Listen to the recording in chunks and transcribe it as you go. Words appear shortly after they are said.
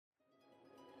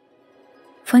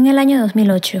Fue en el año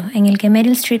 2008 en el que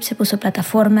Meryl Streep se puso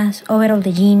plataformas, overall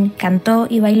de jean, cantó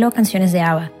y bailó canciones de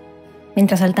ABBA,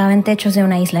 mientras saltaba en techos de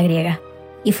una isla griega.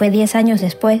 Y fue 10 años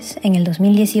después, en el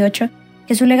 2018,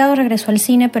 que su legado regresó al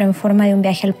cine pero en forma de un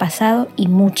viaje al pasado y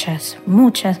muchas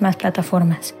más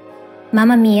plataformas.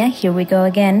 Mamma Mia, Here We Go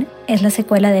Again es la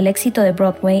secuela del éxito de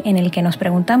Broadway en el que nos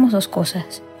preguntamos dos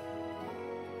cosas.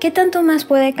 ¿Qué tanto más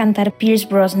puede cantar Pierce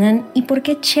Brosnan y por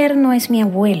qué Cher no es mi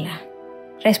abuela?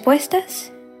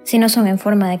 ¿Respuestas? Si no son en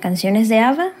forma de canciones de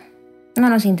ABBA,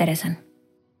 no nos interesan.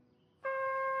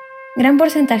 Gran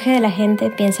porcentaje de la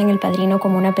gente piensa en El Padrino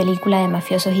como una película de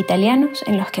mafiosos italianos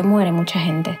en los que muere mucha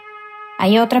gente.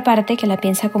 Hay otra parte que la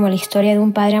piensa como la historia de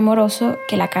un padre amoroso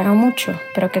que la caga mucho,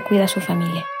 pero que cuida a su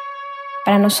familia.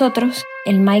 Para nosotros,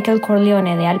 el Michael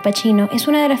Corleone de Al Pacino es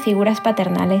una de las figuras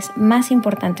paternales más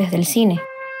importantes del cine,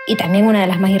 y también una de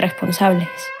las más irresponsables.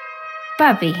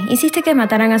 Papi, hiciste que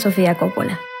mataran a Sofía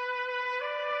Coppola.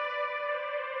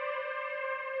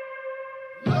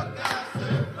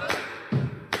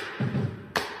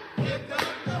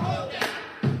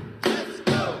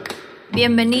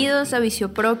 Bienvenidos a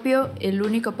Vicio Propio, el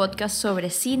único podcast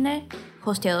sobre cine,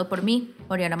 hosteado por mí,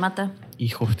 Oriana Mata.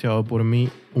 Y hosteado por mí,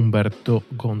 Humberto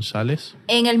González.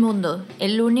 En el mundo,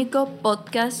 el único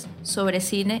podcast sobre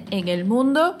cine en el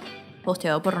mundo,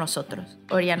 hosteado por nosotros,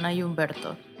 Oriana y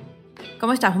Humberto.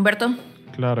 ¿Cómo estás, Humberto?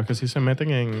 Claro, es que si se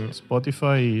meten en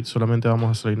Spotify solamente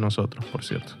vamos a salir nosotros, por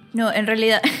cierto. No, en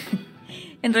realidad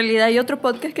hay otro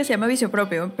podcast que se llama Vicio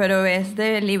Propio, pero es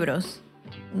de libros.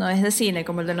 No es de cine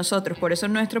como el de nosotros. Por eso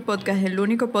nuestro podcast es el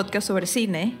único podcast sobre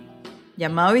cine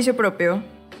llamado Vicio Propio,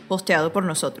 posteado por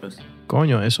nosotros.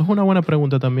 Coño, eso es una buena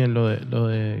pregunta también, lo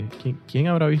de ¿quién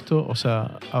habrá visto? O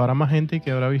sea, ¿habrá más gente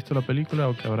que habrá visto la película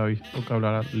o que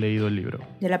habrá leído el libro?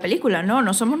 De la película,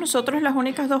 no somos nosotros las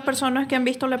únicas dos personas que han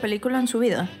visto la película en su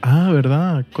vida. Ah,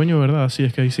 ¿verdad? Coño, ¿verdad? Sí,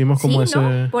 es que hicimos como sí,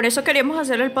 ¿no? Por eso queríamos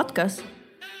hacer el podcast.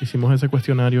 Hicimos ese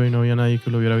cuestionario y no había nadie que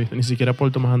lo hubiera visto. Ni siquiera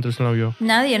Paul Thomas Anderson lo vio.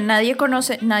 Nadie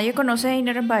conoce a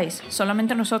Inherent Vice.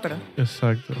 Solamente nosotros.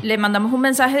 Exacto. Le mandamos un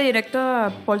mensaje directo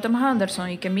a Paul Thomas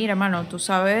Anderson y que mira, mano, tú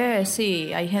sabes,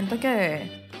 sí, hay gente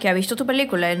que ha visto tu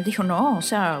película. Él dijo, no, o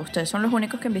sea, ustedes son los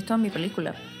únicos que han visto mi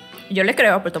película. Y yo le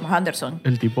creo a Paul Thomas Anderson.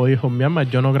 El tipo dijo, mi alma,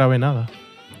 yo no grabé nada.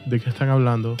 ¿De qué están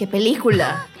hablando? ¿Qué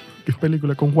película? ¿Qué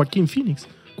película? Con Joaquín Phoenix.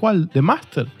 ¿Cuál? ¿The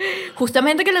Master?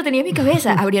 Justamente que lo tenía en mi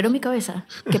cabeza. Abrieron mi cabeza.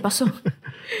 ¿Qué pasó?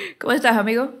 ¿Cómo estás,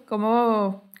 amigo?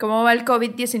 ¿Cómo va el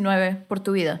COVID-19 por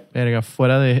tu vida? Verga,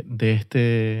 fuera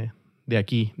de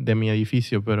aquí, de mi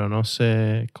edificio, pero no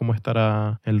sé cómo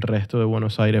estará el resto de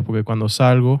Buenos Aires, porque cuando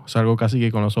salgo casi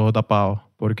que con los ojos tapados,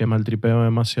 porque maltripeo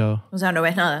demasiado. O sea, no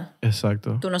ves nada.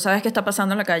 Exacto. Tú no sabes qué está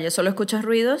pasando en la calle, solo escuchas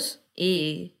ruidos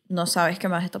y no sabes qué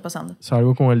más está pasando.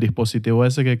 Salgo con el dispositivo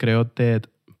ese que creó Ted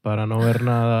para no ver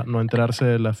nada, no enterarse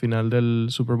de la final del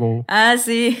Super Bowl. Ah,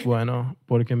 sí. Bueno,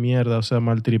 porque mierda, o sea,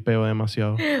 maltripeo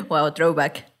demasiado. Wow,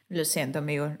 throwback. Lo siento,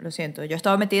 amigo, lo siento. Yo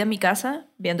estaba metida en mi casa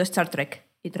viendo Star Trek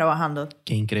y trabajando.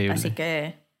 Qué increíble. Así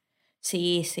que,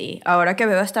 sí. Ahora que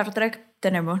veo Star Trek,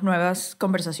 tenemos nuevas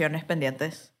conversaciones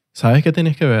pendientes. ¿Sabes qué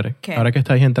tienes que ver? ¿Qué? Ahora que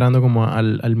estáis entrando como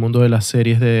al mundo de las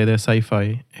series de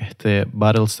sci-fi,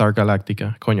 Battlestar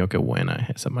Galactica. Coño, qué buena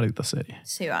es esa maldita serie.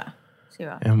 Sí va.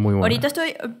 Es muy buena. Ahorita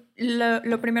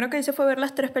lo primero que hice fue ver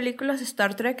las 3 películas de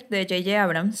Star Trek de J.J.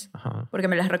 Abrams. Ajá. Porque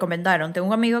me las recomendaron. Tengo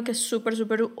un amigo que es súper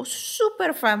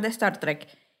fan de Star Trek.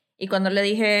 Y cuando le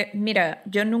dije, mira,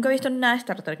 yo nunca he visto nada de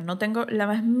Star Trek, no tengo la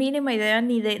más mínima idea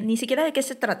ni siquiera de qué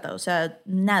se trata, o sea,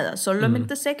 nada.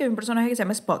 Solamente sé que hay un personaje que se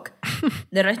llama Spock.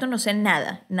 De resto no sé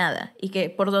nada. Y que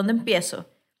por dónde empiezo.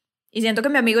 Y siento que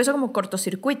mi amigo hizo como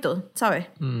cortocircuito, ¿sabes?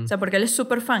 O sea, porque él es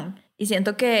súper fan. Y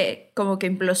siento que como que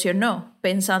implosionó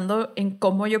pensando en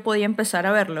cómo yo podía empezar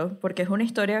a verlo, porque es una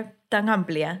historia tan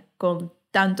amplia, con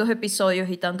tantos episodios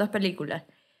y tantas películas.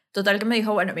 Total que me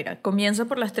dijo, bueno, mira, comienza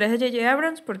por las 3 de J.J.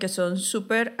 Abrams porque son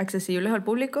súper accesibles al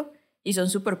público y son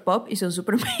súper pop y son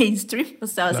súper mainstream. O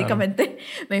sea, básicamente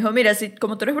me dijo, mira, si,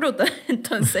 como tú eres bruta,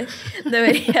 entonces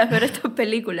deberías ver esta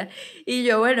película. Y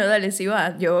yo, bueno, dale, sí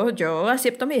va. Yo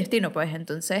acepto mi destino, pues.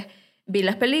 Entonces vi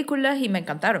las películas y me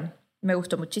encantaron. Me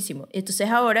gustó muchísimo. Entonces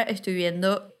ahora estoy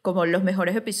viendo como los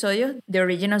mejores episodios de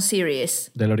Original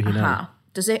Series. Del original. Ajá.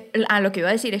 Entonces, lo que iba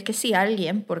a decir es que si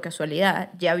alguien, por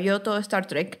casualidad, ya vio todo Star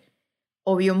Trek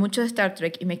o vio mucho de Star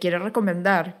Trek y me quiere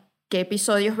recomendar qué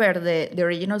episodios ver de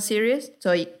Original Series,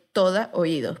 soy toda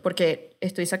oídos, porque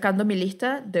estoy sacando mi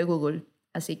lista de Google.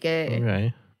 Así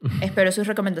que espero sus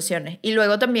recomendaciones. Y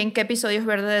luego también qué episodios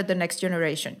ver de The Next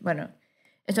Generation. Bueno,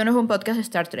 esto no es un podcast de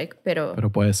Star Trek, pero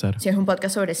puede ser. Sí es un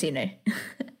podcast sobre cine.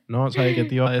 No, ¿sabes qué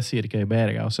te iba a decir? Que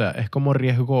verga, o sea, es como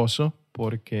riesgoso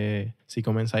porque si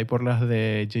comenzáis por las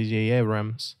de J.J.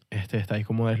 Abrams, estáis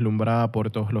como deslumbrada por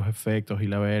todos los efectos y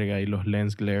la verga y los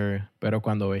lens glare, pero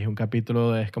cuando veis un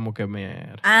capítulo es como que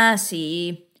Ah,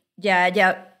 sí.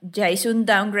 Ya hice un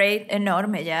downgrade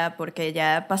enorme ya, porque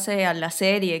ya pasé a la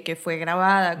serie que fue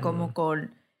grabada como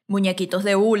con muñequitos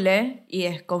de hule y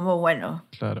es como, bueno,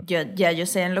 Claro. yo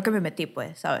sé en lo que me metí,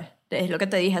 pues, ¿sabes? Es lo que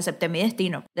te dije, acepté mi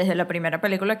destino. Desde la primera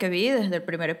película que vi, desde el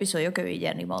primer episodio que vi,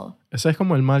 ya ni modo. Ese es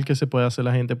como el mal que se puede hacer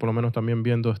la gente, por lo menos también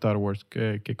viendo Star Wars,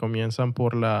 que comienzan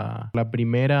por la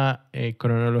primera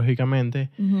cronológicamente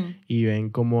y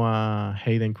ven como a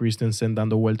Hayden Christensen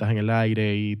dando vueltas en el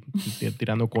aire y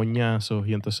tirando coñazos,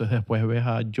 y entonces después ves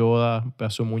a Yoda, a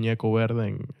su muñeco verde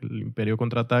en el Imperio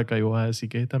Contraataca, y vos vas a decir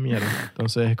que es esta mierda.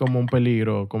 Entonces es como un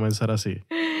peligro comenzar así.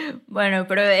 Bueno,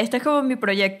 pero este es como mi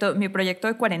proyecto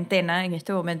de cuarentena en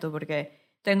este momento, porque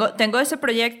tengo ese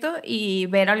proyecto y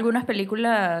ver algunas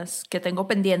películas que tengo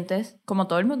pendientes, como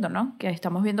todo el mundo, ¿no? Que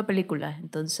estamos viendo películas.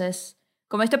 Entonces,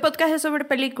 como este podcast es sobre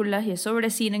películas y es sobre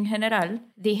cine en general,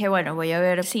 dije, bueno, voy a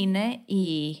ver cine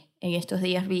y en estos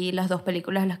días vi las 2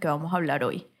 películas de las que vamos a hablar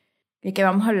hoy. ¿De qué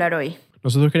vamos a hablar hoy?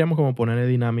 Nosotros queríamos como ponerle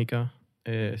dinámica.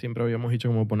 Siempre habíamos dicho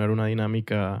como poner una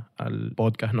dinámica al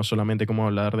podcast, no solamente como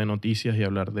hablar de noticias y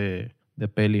hablar de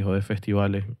pelis o de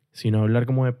festivales, sino hablar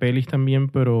como de pelis también,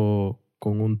 pero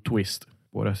con un twist,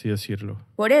 por así decirlo.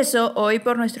 Por eso, hoy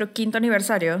por nuestro 5º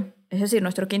aniversario, es decir,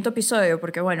 nuestro 5º episodio,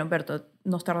 porque bueno, Humberto,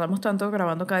 nos tardamos tanto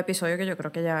grabando cada episodio que yo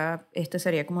creo que ya este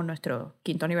sería como nuestro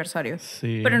 5º aniversario.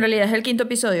 Sí. Pero en realidad es el 5º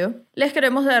episodio. Les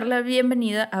queremos dar la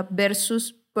bienvenida a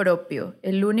Versus Propio,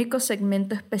 el único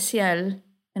segmento especial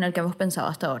en el que hemos pensado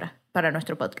hasta ahora para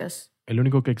nuestro podcast. El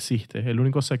único que existe, el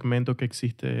único segmento que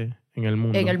existe en el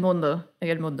mundo. En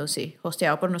el mundo, sí,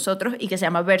 hosteado por nosotros y que se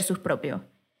llama Versus Propio.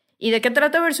 ¿Y de qué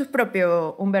trata Versus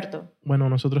Propio, Humberto? Bueno,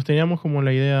 nosotros teníamos como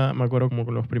la idea, me acuerdo como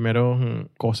con los primeros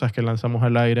cosas que lanzamos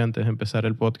al aire antes de empezar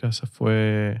el podcast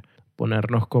fue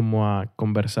ponernos como a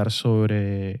conversar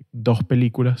sobre 2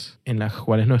 películas en las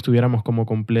cuales no estuviéramos como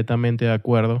completamente de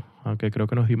acuerdo, aunque creo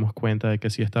que nos dimos cuenta de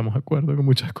que sí estamos de acuerdo con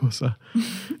muchas cosas.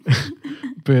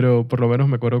 Pero por lo menos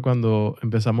me acuerdo cuando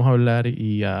empezamos a hablar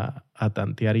y a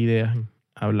tantear ideas,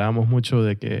 hablábamos mucho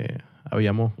de que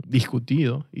habíamos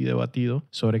discutido y debatido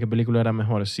sobre qué película era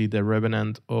mejor, si The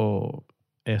Revenant o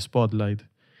Spotlight.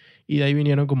 Y de ahí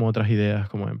vinieron como otras ideas,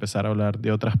 como empezar a hablar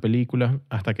de otras películas,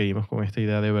 hasta que dimos con esta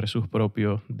idea de Versus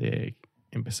Propio, de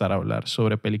empezar a hablar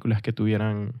sobre películas que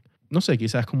tuvieran, no sé,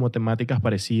 quizás como temáticas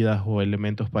parecidas o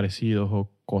elementos parecidos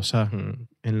o cosas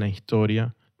en la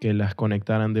historia que las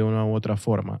conectaran de una u otra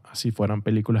forma. Así fueran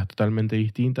películas totalmente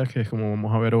distintas, que es como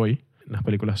vamos a ver hoy, las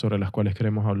películas sobre las cuales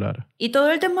queremos hablar. Y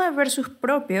todo el tema de Versus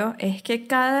Propio es que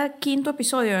cada 5º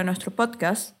episodio de nuestro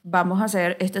podcast vamos a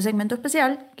hacer este segmento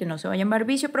especial que no se va a llamar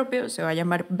Vicio Propio, se va a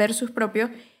llamar Versus Propio,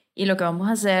 y lo que vamos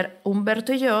a hacer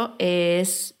Humberto y yo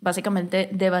es básicamente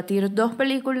debatir 2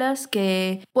 películas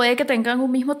que puede que tengan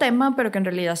un mismo tema pero que en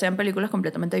realidad sean películas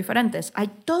completamente diferentes. Hay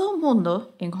todo un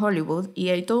mundo en Hollywood y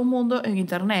hay todo un mundo en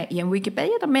internet y en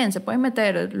Wikipedia también se pueden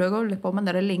meter, luego les puedo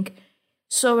mandar el link,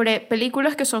 sobre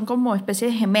películas que son como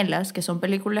especies de gemelas, que son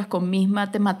películas con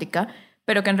misma temática,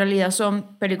 pero que en realidad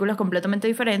son películas completamente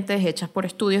diferentes, hechas por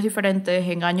estudios diferentes,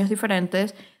 en años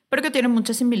diferentes, pero que tienen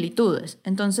muchas similitudes.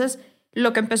 Entonces,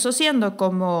 lo que empezó siendo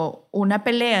como una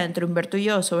pelea entre Humberto y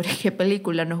yo sobre qué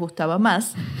película nos gustaba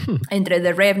más, entre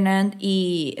The Revenant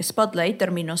y Spotlight,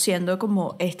 terminó siendo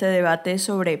como este debate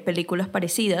sobre películas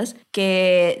parecidas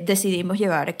que decidimos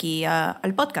llevar aquí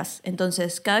al podcast.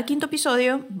 Entonces, cada 5º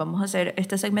episodio vamos a hacer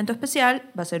este segmento especial,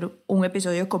 va a ser un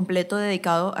episodio completo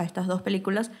dedicado a estas 2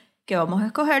 películas que vamos a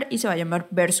escoger y se va a llamar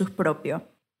Versus Propio.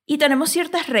 Y tenemos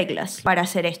ciertas reglas para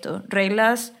hacer esto,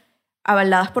 reglas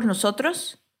avaladas por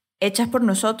nosotros, hechas por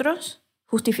nosotros,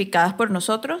 justificadas por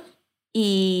nosotros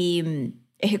y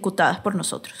ejecutadas por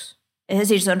nosotros. Es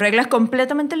decir, son reglas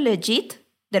completamente legit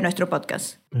de nuestro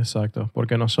podcast. Exacto,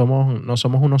 porque no somos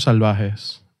unos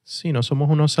salvajes. Sí, no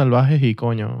somos unos salvajes y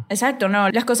coño. Exacto, no.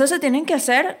 Las cosas se tienen que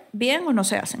hacer bien o no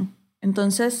se hacen.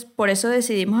 Entonces, por eso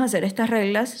decidimos hacer estas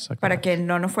reglas para que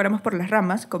no nos fuéramos por las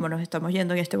ramas como nos estamos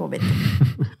yendo en este momento.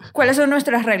 ¿Cuáles son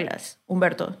nuestras reglas,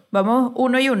 Humberto? ¿Vamos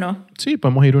 1 y 1? Sí,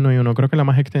 podemos ir 1 y 1. Creo que la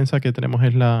más extensa que tenemos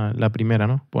es la primera,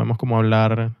 ¿no? Podemos como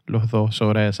hablar los 2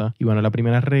 sobre esa. Y bueno, la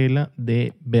primera regla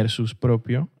de Versus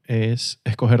Propio es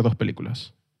escoger 2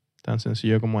 películas. Tan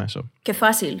sencillo como eso. Qué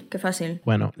fácil, qué fácil.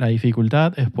 Bueno, la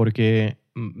dificultad es porque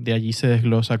de allí se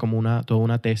desglosa como toda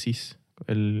una tesis,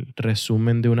 el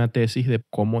resumen de una tesis de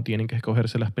cómo tienen que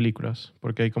escogerse las películas,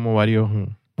 porque hay como varios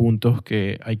puntos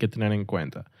que hay que tener en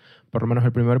cuenta. Por lo menos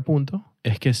el primer punto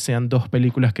es que sean 2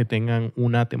 películas que tengan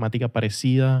una temática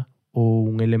parecida o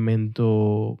un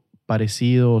elemento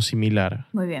parecido o similar.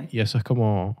 Muy bien. Y eso es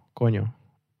como, coño,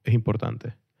 es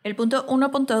importante. El punto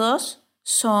 1.2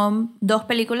 son dos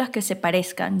películas que se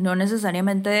parezcan, no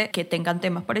necesariamente que tengan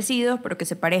temas parecidos, pero que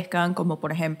se parezcan, como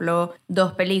por ejemplo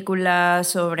dos películas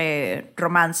sobre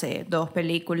romance, dos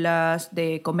películas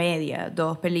de comedia,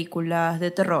 dos películas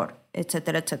de terror,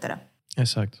 etcétera, etcétera.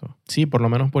 Exacto. Sí, por lo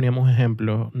menos poníamos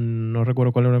ejemplos. No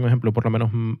recuerdo cuál era un ejemplo. Por lo menos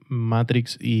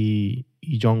Matrix y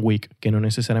John Wick, que no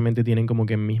necesariamente tienen como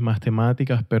que mismas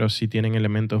temáticas, pero sí tienen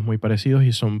elementos muy parecidos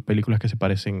y son películas que se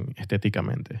parecen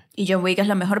estéticamente. Y John Wick es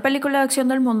la mejor película de acción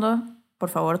del mundo. Por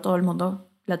favor, todo el mundo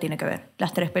la tiene que ver.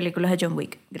 Las 3 películas de John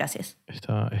Wick. Gracias.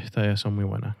 Estas son muy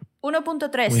buenas.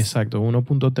 1.3. Muy exacto.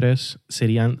 1.3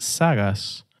 serían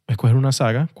sagas. Escoger una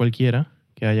saga cualquiera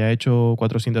que haya hecho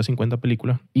 450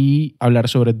 películas y hablar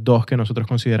sobre 2 que nosotros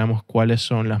consideramos cuáles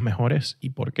son las mejores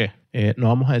y por qué. No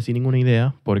vamos a decir ninguna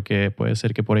idea porque puede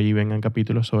ser que por allí vengan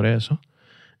capítulos sobre eso.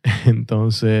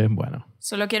 Entonces, bueno.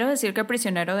 Solo quiero decir que El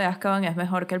prisionero de Azkaban es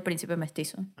mejor que El príncipe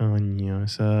mestizo. Coño,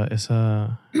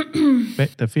 esa... Ve,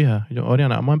 ¿te fijas?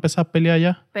 Oriana, vamos a empezar a pelear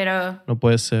ya. Pero No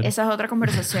puede ser. esa es otra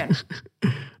conversación.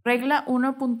 Regla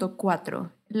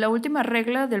 1.4. La última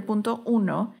regla del punto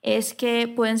 1 es que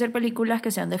pueden ser películas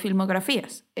que sean de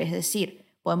filmografías. Es decir,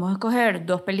 podemos escoger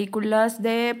 2 películas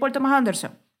de Paul Thomas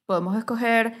Anderson. Podemos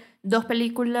escoger 2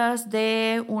 películas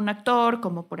de un actor,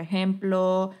 como por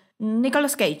ejemplo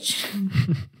Nicolas Cage.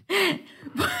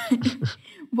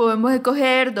 Podemos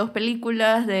escoger 2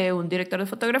 películas de un director de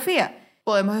fotografía.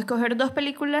 Podemos escoger 2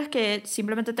 películas que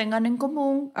simplemente tengan en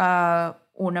común a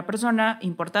una persona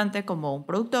importante como un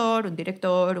productor, un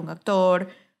director, un actor,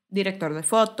 director de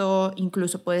foto,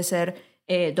 incluso puede ser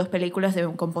 2 películas de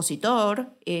un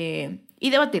compositor y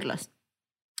debatirlas.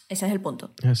 Ese es el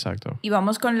punto. Exacto. Y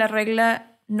vamos con la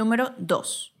regla número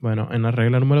 2. Bueno, en la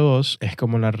regla número 2 es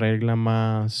como la regla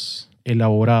más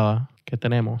elaborada que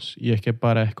tenemos y es que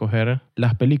para escoger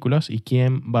las películas y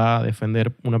quién va a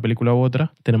defender una película u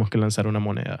otra, tenemos que lanzar una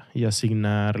moneda y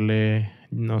asignarle,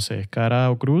 no sé, cara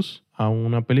o cruz a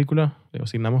una película, le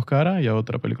asignamos cara y a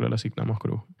otra película le asignamos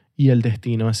cruz. Y el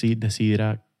destino así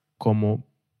decidirá cómo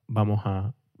vamos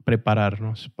a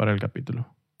prepararnos para el capítulo.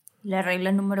 La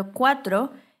regla número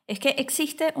 4 es que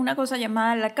existe una cosa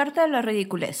llamada la carta de la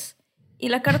ridiculez. Y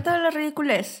la carta de la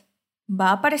ridiculez va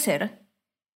a aparecer,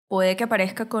 puede que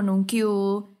aparezca con un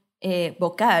cue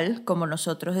vocal, como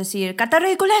nosotros decir, ¡carta de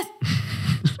ridiculez!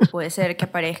 Puede ser que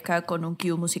aparezca con un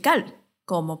cue musical,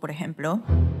 como por ejemplo...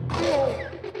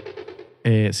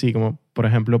 Sí, como por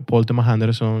ejemplo Paul Thomas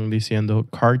Anderson diciendo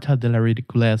Carta de la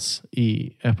Ridiculez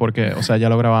y es porque, o sea, ya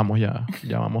lo grabamos, ya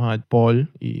vamos a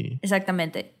Paul y...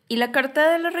 Exactamente. Y la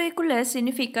carta de la ridiculez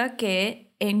significa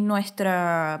que en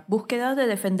nuestra búsqueda de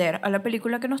defender a la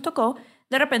película que nos tocó,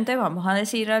 de repente vamos a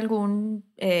decir algún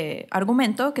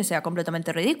argumento que sea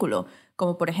completamente ridículo.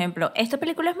 Como por ejemplo, esta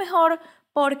película es mejor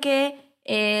porque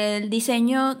el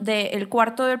diseño del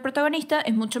cuarto del protagonista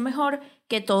es mucho mejor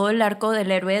que todo el arco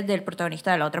del héroe del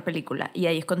protagonista de la otra película. Y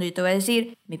ahí es cuando yo te voy a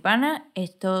decir, mi pana,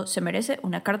 esto se merece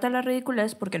una carta a la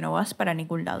ridiculez porque no vas para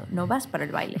ningún lado, no vas para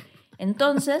el baile.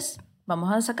 Entonces,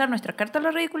 vamos a sacar nuestra carta a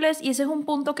la ridiculez y ese es un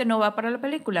punto que no va para la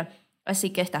película.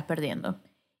 Así que estás perdiendo.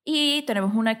 Y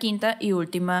tenemos una quinta y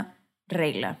última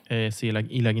regla. Sí,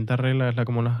 y la quinta regla es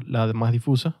como la más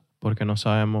difusa porque no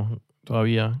sabemos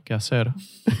todavía qué hacer.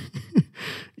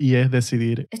 Y es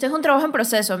decidir... Este es un trabajo en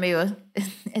proceso, amigos.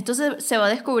 Esto se va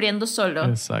descubriendo solo.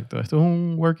 Exacto. Esto es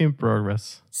un work in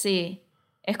progress. Sí.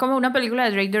 Es como una película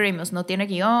de Drake Doremus. No tiene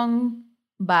guión,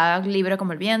 va libre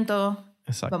como el viento.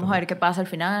 Exacto. Vamos a ver qué pasa al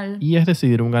final. Y es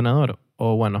decidir un ganador.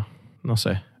 O bueno, no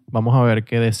sé. Vamos a ver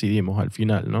qué decidimos al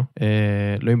final, ¿no?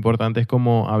 Lo importante es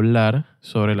como hablar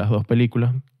sobre las 2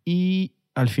 películas y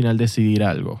al final decidir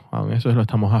algo. Aún eso lo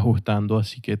estamos ajustando,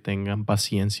 así que tengan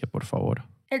paciencia, por favor.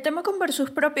 El tema con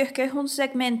Versus Propio es que es un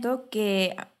segmento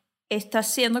que está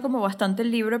siendo como bastante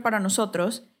libre para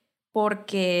nosotros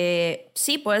porque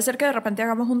sí, puede ser que de repente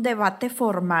hagamos un debate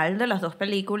formal de las 2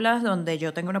 películas donde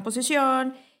yo tenga una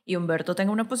posición y Humberto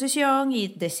tenga una posición y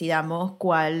decidamos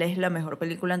cuál es la mejor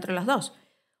película entre las 2.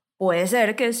 Puede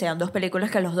ser que sean 2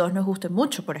 películas que a los 2 nos gusten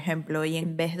mucho, por ejemplo, y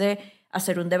en vez de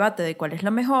hacer un debate de cuál es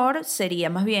la mejor, sería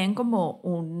más bien como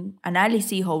un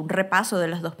análisis o un repaso de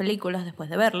las 2 películas después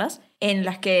de verlas, en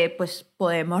las que pues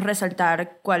podemos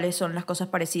resaltar cuáles son las cosas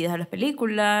parecidas a las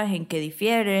películas, en qué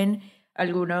difieren,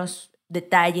 algunos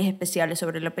detalles especiales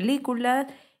sobre la película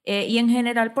y en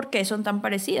general por qué son tan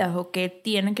parecidas o qué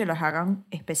tienen que las hagan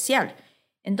especial.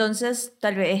 Entonces,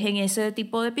 tal vez en ese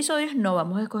tipo de episodios no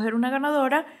vamos a escoger una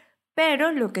ganadora,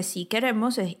 pero lo que sí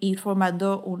queremos es ir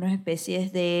formando unas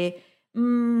especies de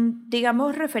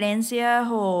digamos, referencias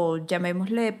o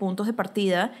llamémosle puntos de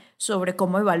partida sobre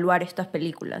cómo evaluar estas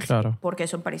películas. Claro. Por qué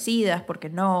son parecidas, por qué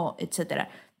no, etc.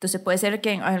 Entonces puede ser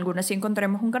que en algunas sí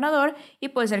encontremos un ganador y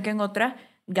puede ser que en otras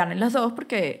ganen las dos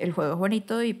porque el juego es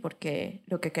bonito y porque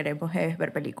lo que queremos es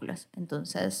ver películas.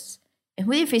 Entonces es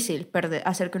muy difícil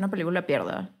hacer que una película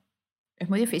pierda. Es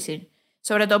muy difícil.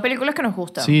 Sobre todo películas que nos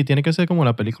gustan. Sí, tiene que ser como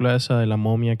la película esa de la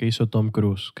momia que hizo Tom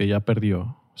Cruise, que ya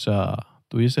perdió. O sea,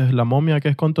 tú dices la momia que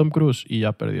es con Tom Cruise y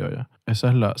ya perdió ya.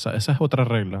 Esa es otra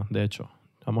regla, de hecho.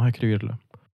 Vamos a escribirla.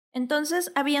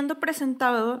 Entonces, habiendo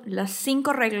presentado las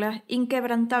 5 reglas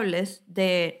inquebrantables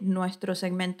de nuestro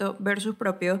segmento Versus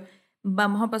Propio,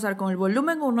 vamos a pasar con el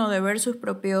volumen 1 de Versus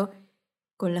Propio,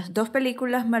 con las 2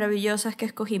 películas maravillosas que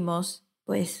escogimos,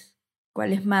 pues,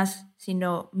 ¿cuál es más?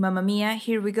 Sino Mamma Mía,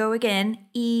 Here We Go Again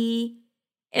y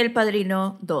El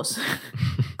Padrino 2.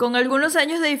 Con algunos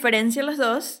años de diferencia los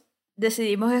dos,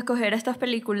 decidimos escoger estas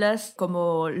películas,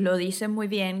 como lo dice muy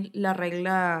bien la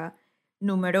regla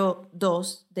número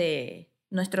 2 de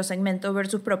nuestro segmento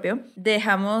Versus Propio.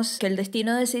 Dejamos que el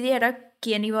destino decidiera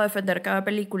quién iba a defender cada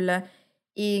película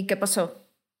y qué pasó.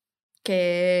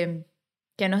 ¿Qué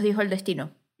nos dijo el destino?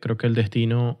 Creo que el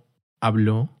destino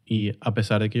habló y a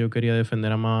pesar de que yo quería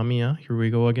defender a Mamma Mía, Here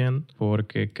We Go Again,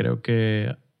 porque creo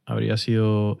que habría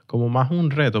sido como más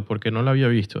un reto porque no la había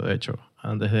visto, de hecho,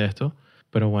 antes de esto.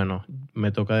 Pero bueno,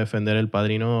 me toca defender El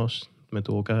Padrino 2. Me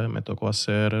tocó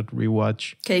hacer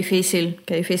rewatch. Qué difícil,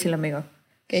 amigo.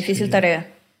 Qué difícil Sí.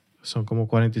 tarea. Son como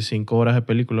 45 horas de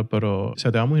película, pero se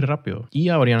te va muy rápido. Y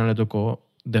a Brianna le tocó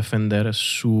defender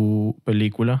su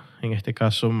película, en este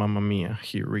caso Mamma Mía,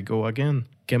 Here We Go Again.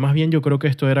 Que más bien yo creo que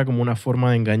esto era como una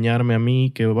forma de engañarme a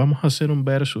mí, que vamos a hacer un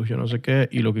versus, yo no sé qué,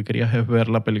 y lo que querías es ver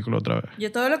la película otra vez.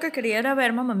 Yo todo lo que quería era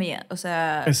ver Mamma Mía. O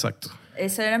sea, Exacto.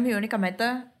 esa era mi única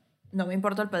meta. No me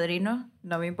importa El Padrino,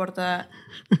 no me importa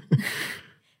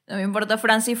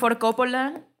Francis Ford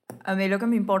Coppola. A mí lo que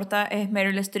me importa es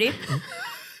Meryl Streep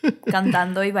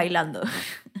cantando y bailando.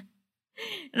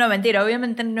 No, mentira,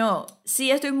 obviamente no.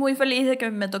 Sí estoy muy feliz de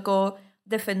que me tocó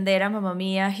defender a Mamma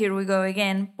Mía, Here We Go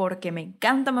Again, porque me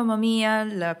encanta Mamma Mía,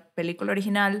 la película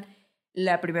original,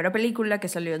 la primera película que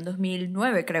salió en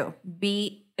 2009, creo.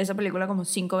 Vi esa película como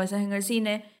 5 veces en el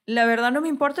cine. La verdad no me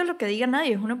importa lo que diga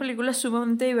nadie, es una película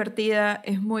sumamente divertida,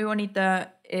 es muy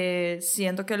bonita,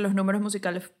 siento que los números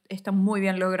musicales están muy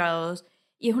bien logrados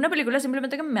y es una película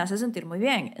simplemente que me hace sentir muy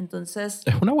bien. Entonces,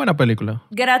 Es una buena película.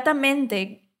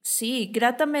 gratamente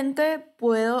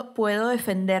puedo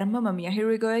defender Mamma Mía, Here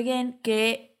We Go Again,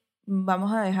 que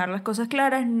vamos a dejar las cosas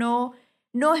claras, no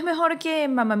es mejor que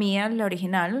Mamma Mía, la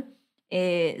original.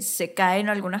 Se cae en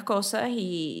algunas cosas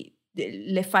y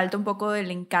le falta un poco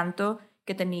del encanto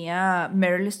que tenía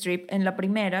Meryl Streep en la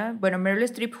primera. Bueno, Meryl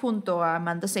Streep junto a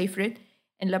Amanda Seyfried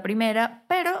en la primera,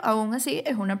 pero aún así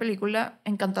es una película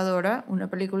encantadora, una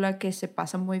película que se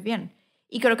pasa muy bien.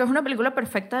 Y creo que es una película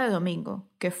perfecta de domingo,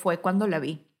 que fue cuando la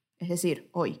vi, es decir,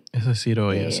 hoy. Es decir,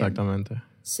 hoy, exactamente.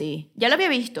 Sí, ya lo había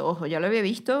visto,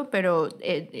 pero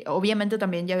obviamente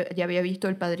también ya había visto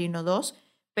El Padrino 2,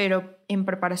 pero en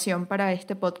preparación para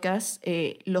este podcast,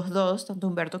 los dos, tanto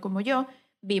Humberto como yo,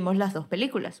 vimos las 2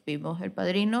 películas. Vimos El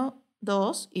Padrino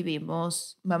 2 y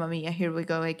vimos Mamma Mía, Here We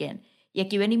Go Again. Y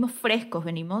aquí venimos frescos,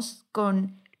 venimos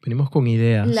con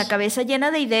ideas. la cabeza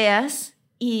llena de ideas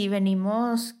y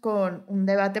venimos con un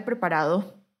debate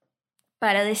preparado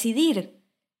para decidir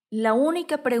la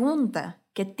única pregunta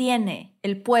que tiene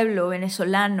el pueblo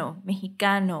venezolano,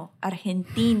 mexicano,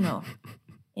 argentino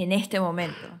en este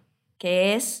momento,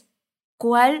 que es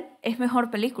 ¿cuál es mejor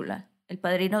película? ¿El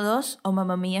Padrino 2 o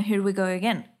Mamma Mía, Here We Go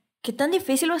Again? ¿Qué tan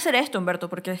difícil va a ser esto, Humberto?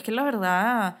 Porque es que la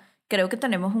verdad creo que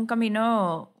tenemos un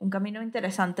camino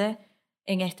interesante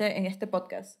en este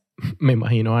podcast. Me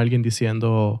imagino a alguien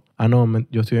diciendo, no,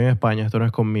 yo estoy en España, esto no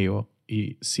es conmigo,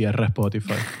 y cierra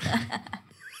Spotify.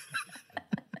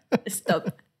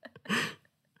 Stop.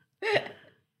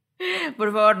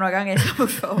 Por favor, no hagan eso, por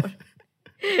favor.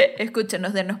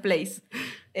 Escúchenos, denos plays.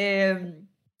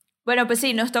 Bueno, pues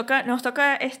sí, nos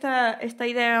toca esta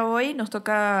idea hoy, nos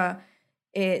toca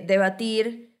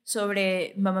debatir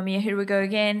sobre Mamma Mía, Here We Go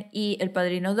Again y El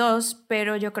Padrino 2,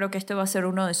 pero yo creo que este va a ser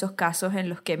uno de esos casos en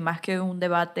los que más que un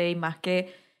debate y más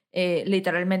que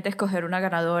literalmente escoger una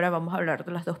ganadora, vamos a hablar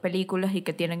de las 2 películas y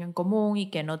qué tienen en común y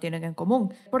qué no tienen en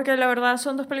común. Porque la verdad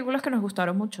son 2 películas que nos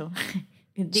gustaron mucho.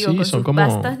 Digo, Sí, con son sus como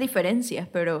vastas diferencias,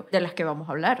 pero de las que vamos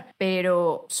a hablar.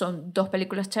 Pero son 2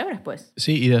 películas chéveres, pues.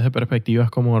 Sí, y desde perspectivas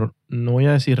como, no voy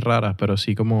a decir raras, pero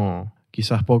sí como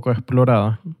quizás poco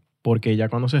exploradas, porque ya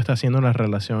cuando se está haciendo la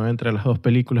relación entre las 2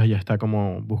 películas ya está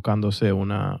como buscándose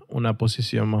una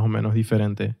posición más o menos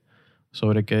diferente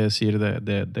sobre qué decir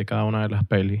de cada una de las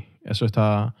pelis. Eso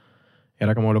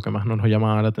era como lo que más nos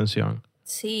llamaba la atención.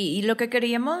 Sí, y lo que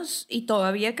queríamos y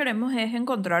todavía queremos es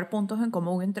encontrar puntos en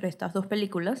común entre estas dos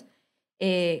películas,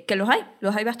 que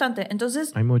los hay bastante.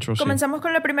 Entonces, Hay muchos, sí. comenzamos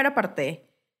con la primera parte.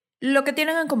 Lo que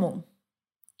tienen en común.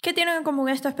 ¿Qué tienen en común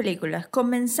estas películas?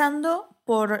 Comenzando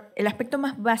por el aspecto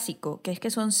más básico, que es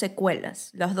que son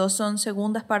secuelas. Las dos son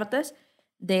segundas partes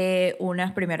de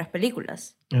unas primeras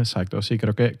películas. Exacto, sí,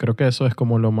 creo que eso es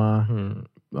como lo más...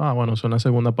 bueno, es una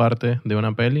segunda parte de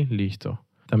una peli, listo.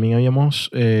 También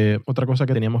habíamos... otra cosa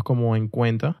que teníamos como en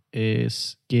cuenta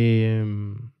es que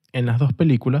en las dos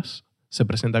películas se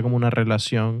presenta como una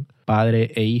relación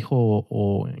padre e hijo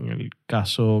o en el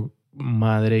caso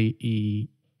madre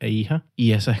e hija.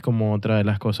 Y esa es como otra de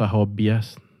las cosas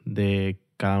obvias de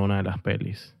cada una de las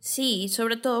pelis. Sí,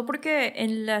 sobre todo porque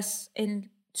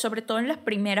sobre todo en las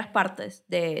primeras partes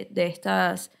de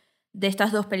estas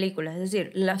dos películas, es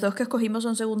decir, las dos que escogimos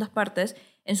son segundas partes,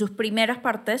 en sus primeras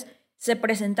partes se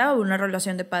presentaba una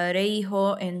relación de padre e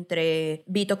hijo entre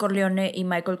Vito Corleone y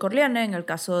Michael Corleone, en el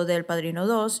caso del Padrino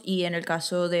 2, y en el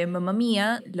caso de Mamma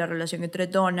Mía, la relación entre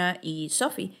Donna y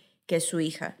Sophie, que es su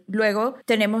hija. Luego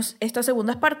tenemos estas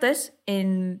segundas partes,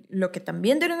 en lo que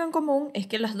también tienen en común es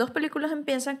que las dos películas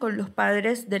empiezan con los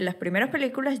padres de las primeras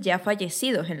películas ya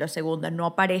fallecidos en la segunda, no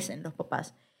aparecen los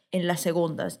papás en las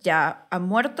segundas, ya han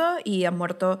muerto y han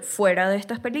muerto fuera de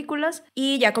estas películas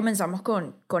y ya comenzamos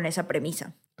con esa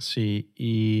premisa. Sí,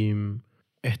 y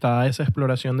está esa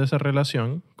exploración de esa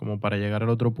relación como para llegar al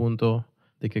otro punto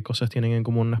de qué cosas tienen en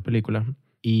común las películas.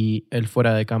 Y el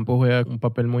fuera de campo juega un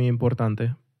papel muy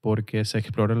importante porque se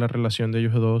explora la relación de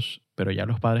ellos dos, pero ya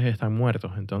los padres están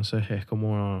muertos. Entonces es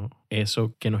como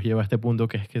eso que nos lleva a este punto,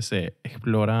 que es que se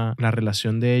explora la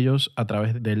relación de ellos a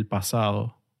través del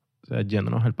pasado. O sea,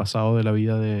 yéndonos al pasado de la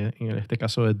vida en este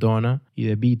caso de Donna y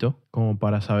de Vito, como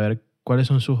para saber cuáles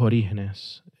son sus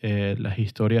orígenes, las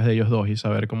historias de ellos dos y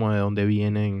saber cómo de dónde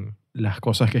vienen las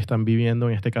cosas que están viviendo.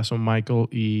 En este caso Michael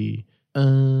y...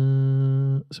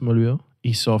 se me olvidó.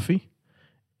 Y Sophie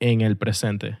en el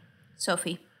presente.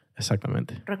 Sophie.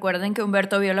 Exactamente. Recuerden que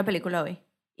Humberto vio la película hoy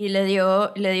y le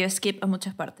dio skip a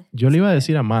muchas partes. Yo le iba a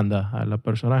decir Amanda a la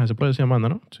personaje. ¿Se puede decir Amanda,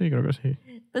 no? Sí, creo que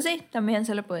sí. Pues sí, también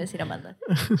se le puede decir Amanda.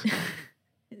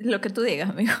 Lo que tú digas,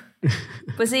 amigo.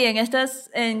 Pues sí, en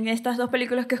estas dos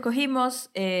películas que escogimos,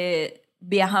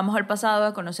 viajamos al pasado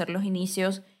a conocer los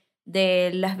inicios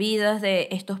de las vidas de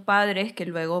estos padres que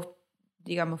luego,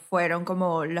 digamos, fueron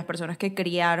como las personas que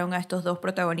criaron a estos dos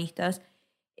protagonistas,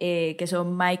 que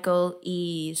son Michael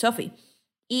y Sophie.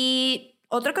 Y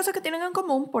otra cosa que tienen en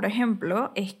común, por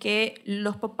ejemplo, es que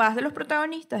los papás de los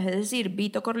protagonistas, es decir,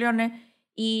 Vito Corleone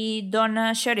y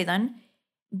Donna Sheridan,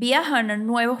 viajan a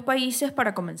nuevos países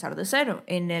para comenzar de cero.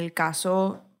 En el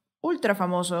caso ultra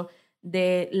famoso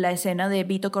de la escena de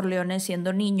Vito Corleone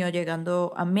siendo niño,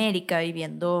 llegando a América y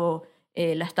viendo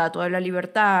la Estatua de la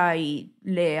Libertad y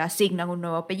le asignan un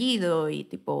nuevo apellido y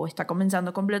tipo está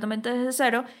comenzando completamente desde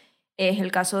cero, es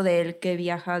el caso de él que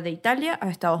viaja de Italia a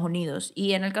Estados Unidos.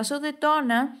 Y en el caso de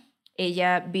Donna,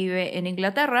 ella vive en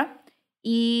Inglaterra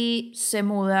y se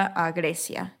muda a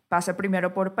Grecia. Pasa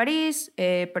primero por París,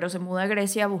 pero se muda a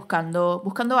Grecia buscando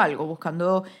algo,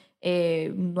 buscando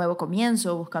un nuevo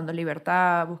comienzo, buscando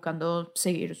libertad, buscando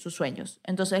seguir sus sueños.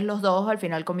 Entonces los dos al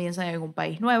final comienzan en un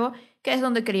país nuevo, que es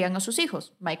donde crían a sus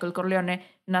hijos. Michael Corleone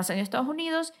nace en Estados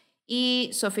Unidos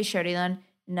y Sophie Sheridan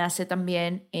nace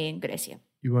también en Grecia.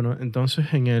 Y bueno,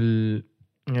 entonces en el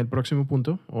próximo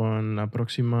punto o en la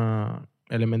próxima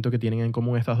elemento que tienen en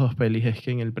común estas dos pelis es que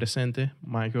en el presente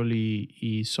Michael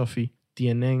y Sophie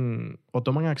tienen o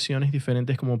toman acciones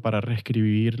diferentes como para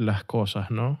reescribir las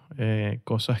cosas, ¿no?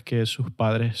 Cosas que sus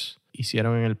padres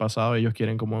hicieron en el pasado, ellos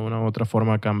quieren como de una u otra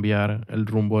forma cambiar el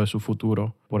rumbo de su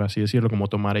futuro, por así decirlo, como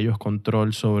tomar ellos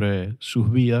control sobre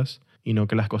sus vidas y no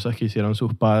que las cosas que hicieron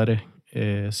sus padres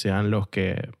sean los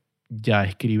que ya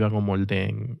escriban o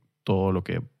moldeen todo lo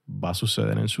que va a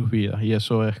suceder en sus vidas. Y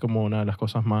eso es como una de las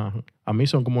cosas más... A mí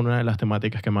son como una de las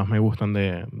temáticas que más me gustan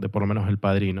de por lo menos El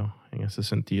Padrino, en ese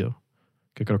sentido.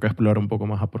 Que creo que explora un poco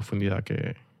más a profundidad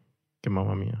que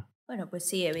Mamma Mía. Bueno, pues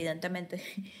sí, evidentemente.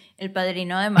 El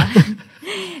Padrino además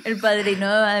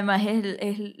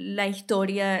es la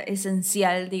historia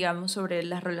esencial, digamos, sobre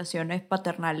las relaciones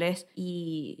paternales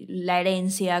y la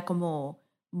herencia como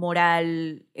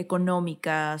moral,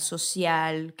 económica,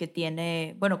 social que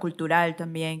tiene, bueno, cultural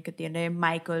también, que tiene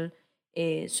Michael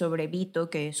sobre Vito,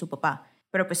 que es su papá.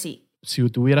 Pero pues sí. Si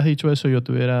tú hubieras dicho eso, yo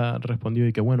te hubiera respondido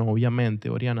y que, bueno, obviamente,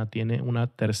 Oriana tiene una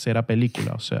tercera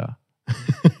película, o sea...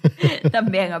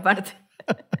 También, aparte.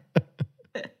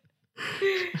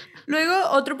 Luego,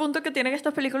 otro punto que tienen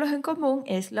estas películas en común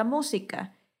es la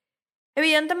música.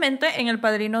 Evidentemente, en El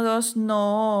Padrino 2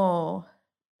 no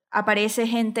aparece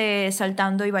gente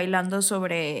saltando y bailando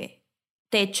sobre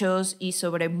techos y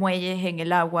sobre muelles en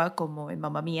el agua, como en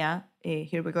Mamma Mía,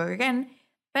 Here We Go Again,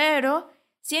 pero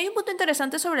sí hay un punto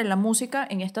interesante sobre la música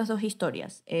en estas dos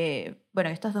historias, bueno,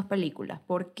 en estas dos películas,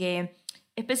 porque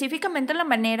específicamente la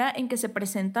manera en que se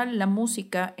presenta la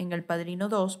música en El Padrino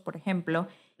 2, por ejemplo,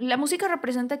 la música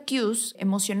representa cues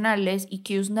emocionales y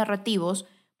cues narrativos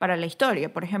para la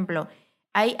historia. Por ejemplo,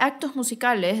 hay actos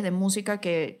musicales de música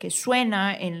que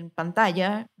suena en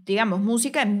pantalla, digamos,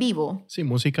 música en vivo. Sí,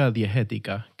 música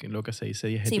diegética, que es lo que se dice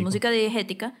diegético. Sí, música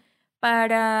diegética,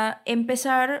 para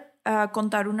empezar a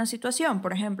contar una situación.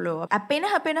 Por ejemplo,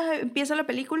 apenas empieza la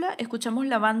película, escuchamos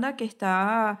la banda que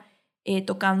está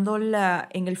tocando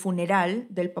en el funeral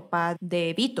del papá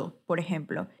de Vito, por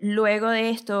ejemplo. Luego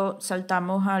de esto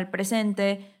saltamos al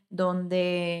presente,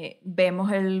 donde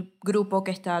vemos el grupo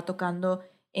que está tocando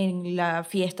en la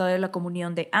fiesta de la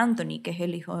comunión de Anthony, que es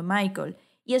el hijo de Michael.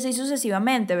 Y así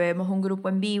sucesivamente. Vemos un grupo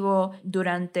en vivo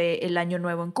durante el Año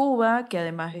Nuevo en Cuba, que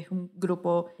además es un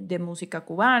grupo de música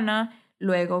cubana.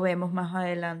 Luego vemos más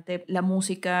adelante la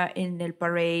música en el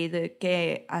parade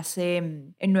que hace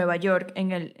en Nueva York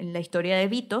en la historia de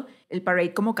Vito. El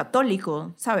parade como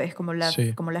católico, ¿sabes? Como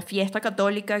la fiesta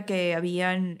católica que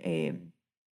habían...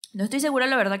 no estoy segura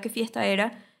la verdad qué fiesta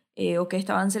era, o qué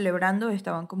estaban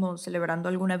como celebrando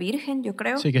alguna virgen, yo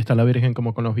creo. Sí, que está la virgen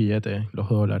como con los billetes, los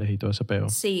dólares y todo ese peo.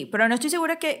 Sí, pero no estoy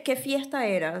segura qué fiesta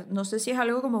era. No sé si es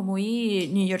algo como muy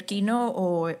neoyorquino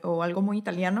o algo muy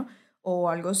italiano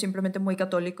o algo simplemente muy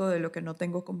católico de lo que no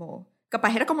tengo como...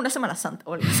 Capaz era como una Semana Santa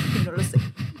o algo así, no lo sé.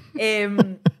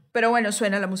 Pero bueno,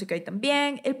 suena la música ahí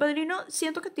también. El Padrino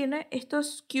siento que tiene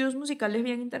estos cues musicales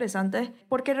bien interesantes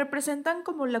porque representan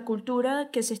como la cultura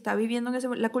que se está viviendo en ese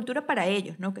momento, la cultura para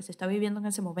ellos, ¿no? Que se está viviendo en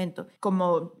ese momento.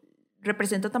 Como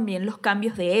representa también los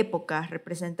cambios de épocas,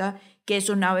 representa qué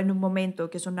sonaba en un momento,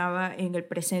 qué sonaba en el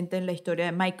presente en la historia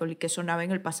de Michael y qué sonaba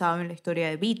en el pasado en la historia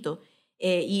de Vito.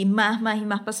 Y más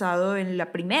pasado en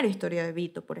la primera historia de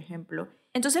Vito, por ejemplo.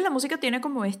 Entonces la música tiene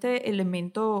como este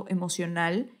elemento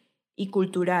emocional y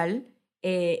cultural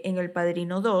en El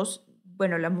Padrino 2.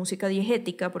 Bueno, la música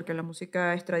diegética, porque la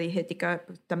música extradiegética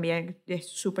pues, también es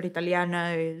súper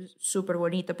italiana, es súper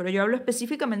bonita, pero yo hablo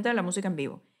específicamente de la música en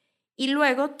vivo. Y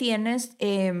luego tienes,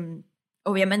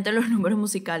 obviamente, los números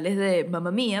musicales de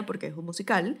Mamma Mía, porque es un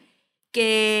musical,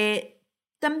 que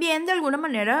también de alguna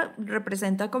manera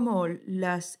representa como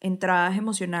las entradas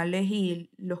emocionales y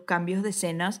los cambios de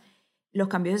escenas, los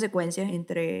cambios de secuencias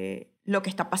entre lo que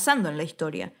está pasando en la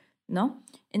historia, ¿no?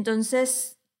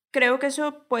 Entonces, creo que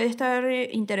eso puede estar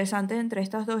interesante entre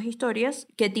estas dos historias.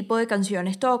 ¿Qué tipo de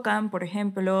canciones tocan? Por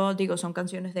ejemplo, digo, son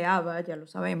canciones de ABBA, ya lo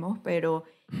sabemos, pero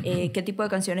 ¿qué tipo de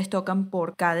canciones tocan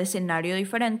por cada escenario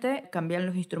diferente? Cambian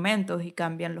los instrumentos y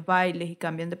cambian los bailes y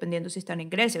cambian dependiendo si están en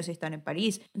Grecia o si están en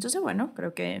París. Entonces, bueno,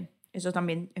 creo que eso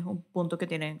también es un punto que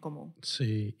tienen en común.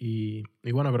 Sí, y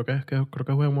bueno, creo que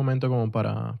es buen momento como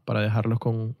para dejarlos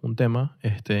con un tema.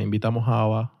 Invitamos a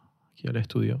ABBA aquí al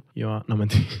estudio. No,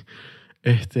 mentira.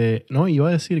 No, iba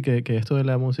a decir que esto de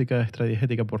la música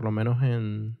extradiegética, por lo menos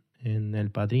en El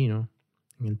Padrino,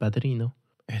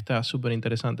 está súper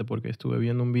interesante porque estuve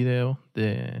viendo un video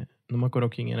no me acuerdo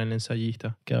quién era el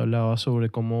ensayista, que hablaba sobre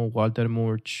cómo Walter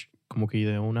Murch como que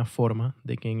ideó una forma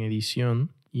de que en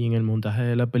edición y en el montaje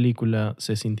de la película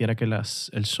se sintiera que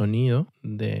el sonido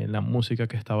de la música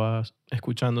que estaba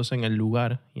escuchándose en el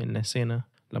lugar y en la escena,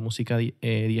 la música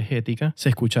diegética, se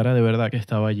escuchara de verdad que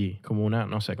estaba allí, como una,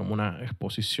 no sé, como una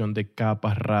exposición de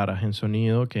capas raras en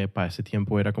sonido que para ese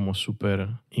tiempo era como súper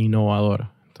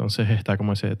innovador. Entonces está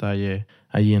como ese detalle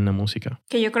allí en la música.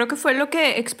 Que yo creo que fue lo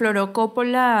que exploró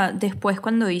Coppola después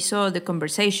cuando hizo The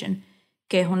Conversation,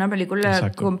 que es una película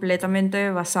Exacto. completamente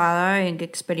basada en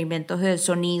experimentos de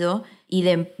sonido y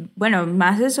de, bueno,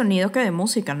 más de sonido que de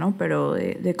música, ¿no? Pero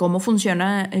de cómo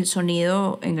funciona el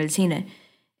sonido en el cine.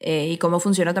 Y cómo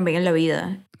funciona también en la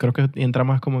vida. Creo que entra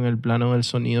más como en el plano del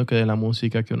sonido que de la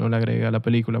música que uno le agrega a la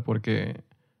película porque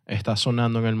está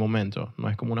sonando en el momento. No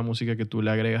es como una música que tú le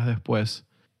agregas después,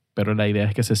 pero la idea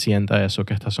es que se sienta eso,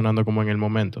 que está sonando como en el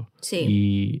momento. Sí.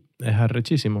 Y es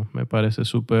arrechísimo. Me parece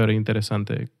súper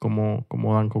interesante cómo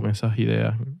dan con esas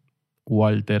ideas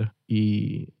Walter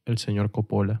y el señor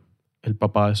Coppola, el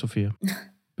papá de Sofía.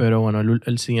 Pero bueno,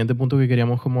 el siguiente punto que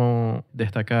queríamos como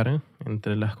destacar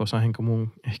entre las cosas en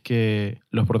común es que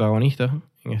los protagonistas,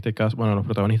 en este caso, bueno, los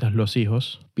protagonistas, los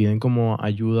hijos, piden como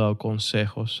ayuda o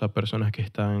consejos a personas que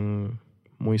están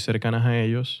muy cercanas a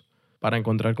ellos para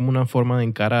encontrar como una forma de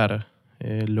encarar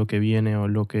lo que viene o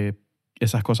lo que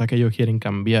esas cosas que ellos quieren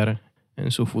cambiar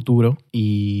en su futuro.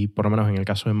 Y por lo menos en el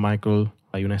caso de Michael,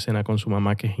 hay una escena con su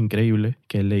mamá que es increíble,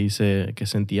 que él le dice que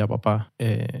sentía papá,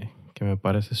 que me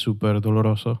parece súper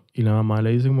doloroso. Y la mamá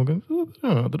le dice como que,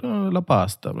 trae la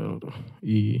pasta.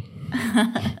 Y,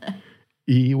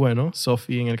 y bueno,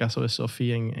 Sophie, en el caso de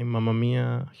Sophie en Mamma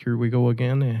Mía, Here We Go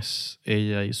Again, es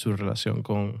ella y su relación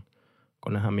con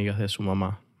las amigas de su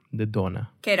mamá, de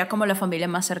Donna. Que era como la familia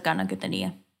más cercana que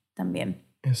tenía también.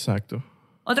 Exacto.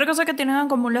 Otra cosa que tienen en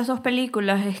común las dos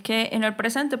películas es que en el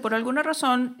presente, por alguna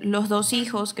razón, los dos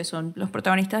hijos, que son los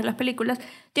protagonistas de las películas,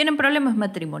 tienen problemas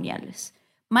matrimoniales.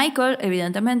 Michael,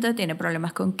 evidentemente, tiene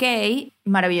problemas con Kay,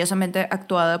 maravillosamente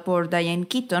actuada por Diane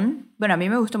Keaton. Bueno, a mí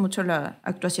me gusta mucho la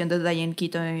actuación de Diane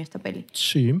Keaton en esta peli.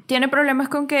 Sí. Tiene problemas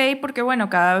con Kay porque, bueno,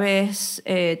 cada vez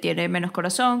tiene menos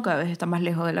corazón, cada vez está más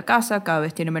lejos de la casa, cada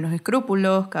vez tiene menos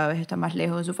escrúpulos, cada vez está más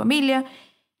lejos de su familia.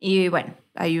 Y bueno,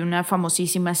 hay una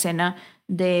famosísima escena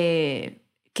de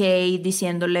Kay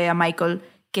diciéndole a Michael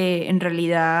que en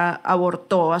realidad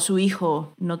abortó a su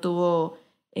hijo, no tuvo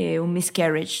un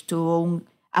miscarriage, tuvo un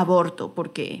aborto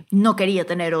porque no quería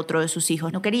tener otro de sus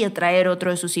hijos, no quería traer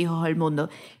otro de sus hijos al mundo.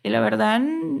 Y la verdad,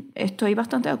 estoy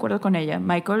bastante de acuerdo con ella.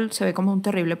 Michael se ve como un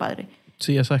terrible padre.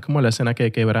 Sí, esa es como la escena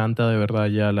que quebranta de verdad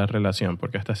ya la relación,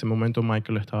 porque hasta ese momento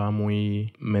Michael estaba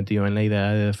muy metido en la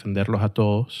idea de defenderlos a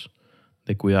todos,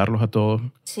 de cuidarlos a todos.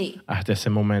 Sí. Hasta ese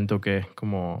momento que es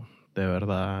como de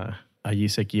verdad allí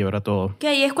se quiebra todo. Que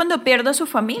ahí es cuando pierde a su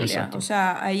familia. Exacto. O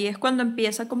sea, ahí es cuando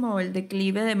empieza como el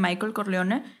declive de Michael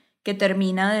Corleone, que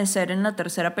termina de ser en la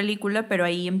tercera película, pero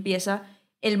ahí empieza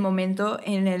el momento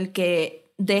en el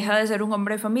que deja de ser un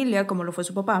hombre de familia, como lo fue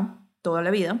su papá, toda la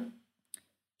vida.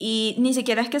 Y ni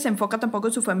siquiera es que se enfoca tampoco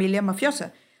en su familia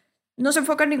mafiosa. No se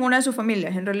enfoca en ninguna de sus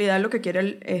familias. En realidad lo que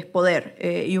quiere es poder,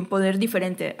 y un poder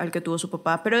diferente al que tuvo su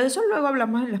papá. Pero de eso luego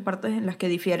hablamos en las partes en las que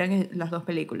difieren las dos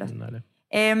películas. Dale.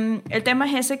 El tema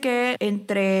es ese, que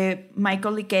entre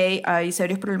Michael y Kay hay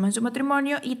serios problemas en su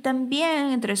matrimonio, y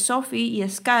también entre Sophie y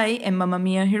Sky en Mamma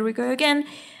Mia, Here We Go Again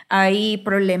hay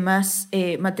problemas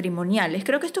matrimoniales.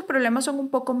 Creo que estos problemas son un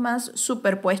poco más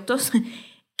superpuestos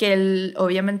que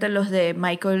obviamente los de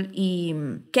Michael y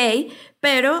Kay,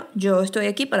 pero yo estoy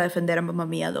aquí para defender a Mamma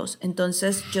Mia 2.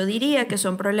 Entonces yo diría que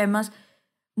son problemas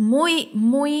muy,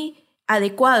 muy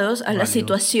adecuados a la Válidos.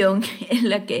 situación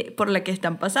por la que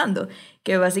están pasando,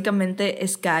 que básicamente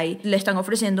Sky le están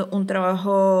ofreciendo un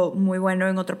trabajo muy bueno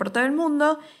en otra parte del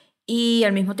mundo, y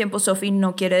al mismo tiempo Sophie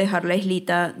no quiere dejar la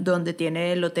islita donde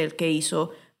tiene el hotel que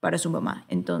hizo para su mamá.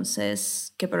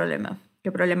 Entonces, ¿qué problema?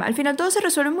 ¿Qué problema? Al final todo se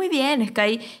resuelve muy bien.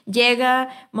 Sky llega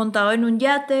montado en un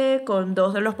yate con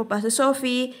dos de los papás de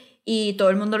Sophie, y todo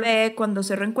el mundo lo ve cuando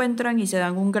se reencuentran y se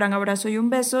dan un gran abrazo y un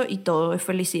beso, y todo es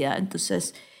felicidad.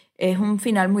 Entonces es un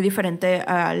final muy diferente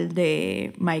al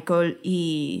de Michael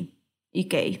y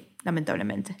Kay,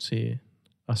 lamentablemente. Sí,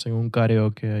 hacen un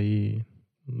karaoke ahí,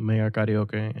 un mega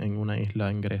karaoke en una isla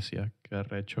en Grecia, que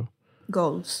arrecho.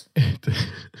 Goals.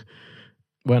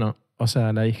 Bueno, o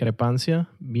sea, la discrepancia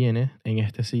viene en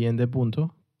este siguiente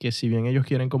punto, que si bien ellos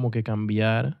quieren como que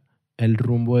cambiar el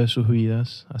rumbo de sus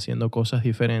vidas, haciendo cosas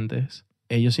diferentes,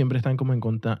 ellos siempre están como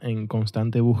en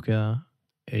constante búsqueda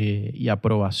y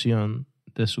aprobación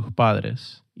de sus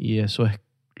padres, y eso es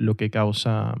lo que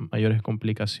causa mayores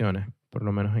complicaciones. Por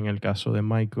lo menos en el caso de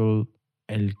Michael,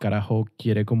 el carajo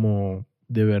quiere como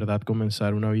de verdad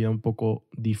comenzar una vida un poco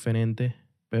diferente,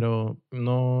 pero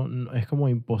no es como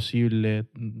imposible.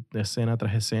 De escena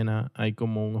tras escena hay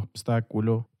como un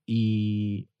obstáculo,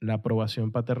 y la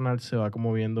aprobación paternal se va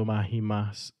como viendo más y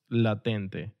más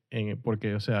latente,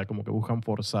 porque, o sea, como que buscan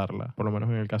forzarla, por lo menos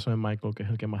en el caso de Michael, que es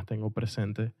el que más tengo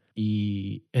presente.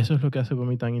 Y eso es lo que hace para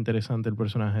mí tan interesante el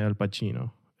personaje de Al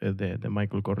Pacino, de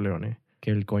Michael Corleone,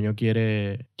 que el coño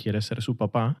quiere ser su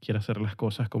papá, quiere hacer las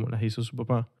cosas como las hizo su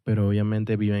papá, pero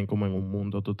obviamente viven como en un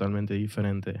mundo totalmente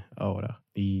diferente ahora,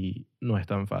 y no es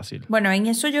tan fácil. Bueno, en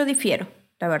eso yo difiero,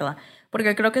 la verdad,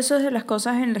 porque creo que eso es de las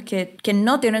cosas en las que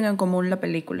no tienen en común la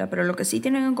película, pero lo que sí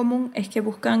tienen en común es que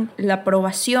buscan la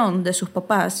aprobación de sus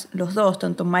papás, los dos,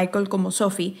 tanto Michael como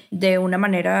Sophie, de una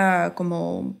manera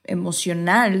como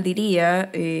emocional,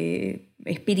 diría,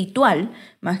 espiritual,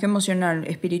 más que emocional,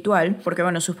 espiritual, porque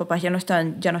bueno, sus papás ya no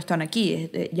están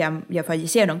aquí, ya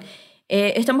fallecieron.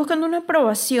 Están buscando una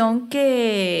aprobación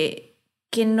que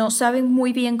no saben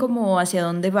muy bien cómo hacia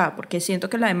dónde va, porque siento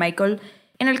que la de Michael,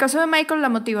 en el caso de Michael, la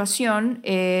motivación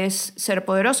es ser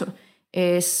poderoso,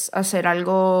 es hacer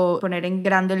algo, poner en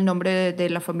grande el nombre de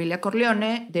la familia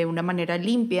Corleone de una manera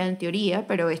limpia en teoría,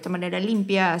 pero esta manera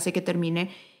limpia hace que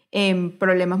termine en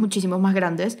problemas muchísimo más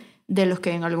grandes de los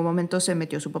que en algún momento se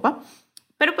metió su papá.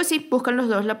 Pero pues sí, buscan los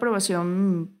dos la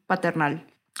aprobación paternal.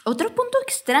 Otro punto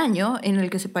extraño en el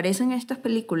que se parecen estas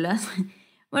películas,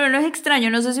 bueno, no es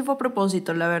extraño, no sé si fue a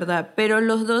propósito, la verdad, pero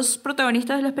los dos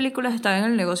protagonistas de las películas estaban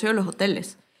en el negocio de los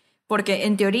hoteles. Porque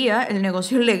en teoría el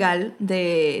negocio legal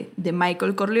de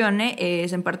Michael Corleone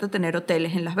es en parte tener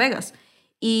hoteles en Las Vegas.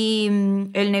 Y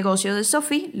el negocio de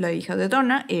Sophie, la hija de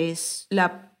Donna, es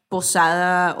la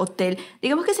posada hotel,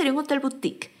 digamos que sería un hotel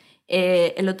boutique,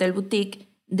 el hotel boutique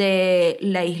de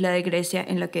la isla de Grecia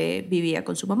en la que vivía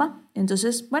con su mamá.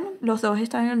 Entonces, bueno, los dos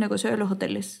están en el negocio de los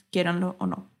hoteles, quieranlo o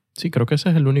no. Sí, creo que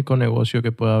ese es el único negocio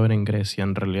que puede haber en Grecia,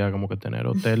 en realidad, como que tener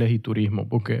hoteles y turismo,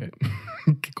 porque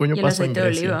 ¿qué coño Y el pasa en aceite de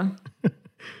Grecia? oliva.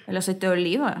 El aceite de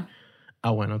oliva.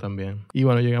 Ah, bueno, también. Y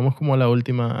bueno, llegamos como a la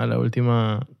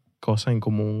última cosa en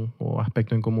común o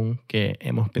aspecto en común que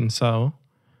hemos pensado,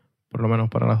 por lo menos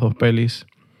para las dos pelis,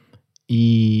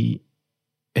 y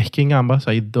es que en ambas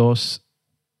hay dos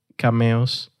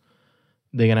cameos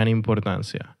de gran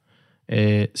importancia.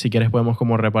 Si quieres podemos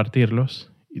como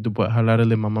repartirlos y tú puedes hablar el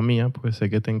de Mamma Mía, porque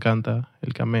sé que te encanta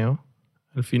el cameo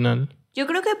al final. Yo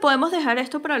creo que podemos dejar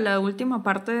esto para la última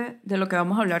parte de lo que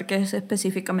vamos a hablar, que es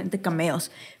específicamente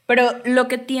cameos. Pero lo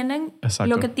que tienen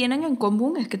en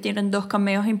común es que tienen dos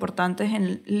cameos importantes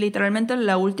en literalmente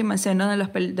la última escena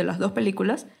de las dos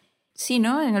películas. Sí,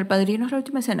 ¿no? En El Padrino es la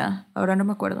última escena. Ahora no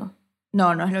me acuerdo.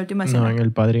 No, no es la última escena. No, en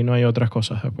El Padrino hay otras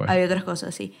cosas después. Hay otras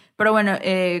cosas, sí. Pero bueno,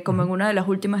 como en una de las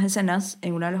últimas escenas,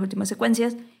 en una de las últimas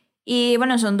secuencias. Y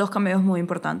bueno, son dos cameos muy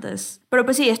importantes. Pero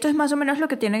pues sí, esto es más o menos lo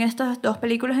que tienen estas dos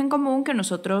películas en común que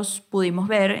nosotros pudimos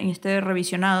ver en este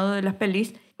revisionado de las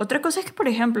pelis. Otra cosa es que, por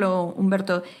ejemplo,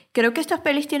 Humberto, creo que estas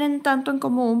pelis tienen tanto en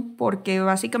común porque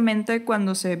básicamente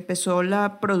cuando se empezó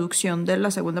la producción de la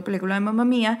segunda película de Mamma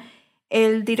Mía,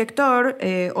 el director,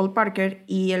 Ol Parker,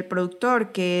 y el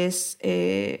productor, que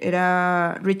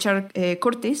era Richard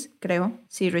Curtis, creo.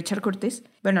 Sí, Richard Curtis.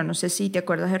 Bueno, no sé si te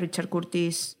acuerdas de Richard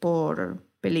Curtis por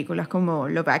películas como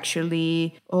Love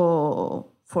Actually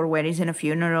o For Weddings and a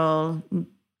Funeral,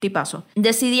 tipazo.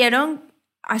 Decidieron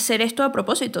hacer esto a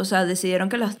propósito, o sea, decidieron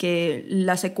que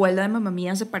la secuela de Mamma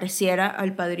Mía se pareciera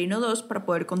al Padrino 2 para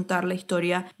poder contar la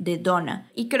historia de Donna.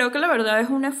 Y creo que la verdad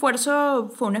fue un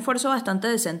esfuerzo bastante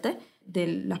decente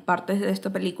de las partes de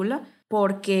esta película,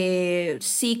 porque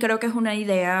sí creo que es una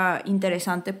idea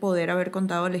interesante poder haber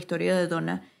contado la historia de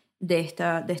Donna de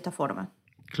esta forma.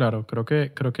 Claro, creo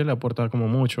que le aporta como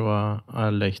mucho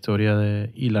a la historia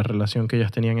y la relación que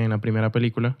ellas tenían en la primera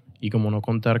película, y como no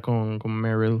contar con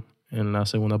Meryl en la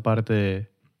segunda parte,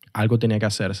 algo tenía que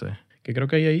hacerse. Que creo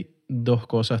que ahí hay dos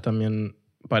cosas también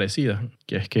parecidas,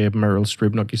 que es que Meryl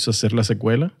Streep no quiso hacer la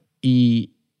secuela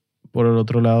y por el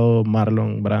otro lado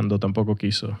Marlon Brando tampoco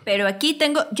quiso. Pero aquí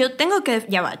yo tengo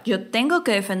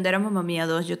que defender a Mamma Mía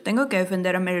 2, yo tengo que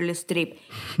defender a Meryl Streep.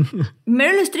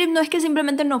 Meryl Streep no es que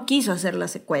simplemente no quiso hacer la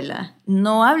secuela,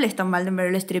 no hables tan mal de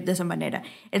Meryl Streep de esa manera.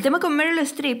 El tema con Meryl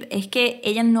Streep es que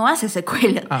ella no hace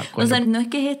secuelas. O sea, no es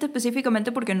que es esto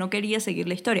específicamente porque no quería seguir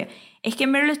la historia, es que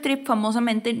Meryl Streep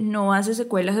famosamente no hace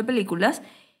secuelas de películas.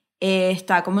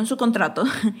 Está como en su contrato.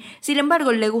 Sin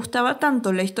embargo, le gustaba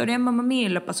tanto la historia de Mamma Mía y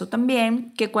la pasó tan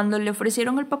bien que cuando le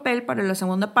ofrecieron el papel para la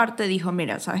segunda parte dijo,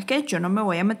 mira, ¿sabes qué? Yo no me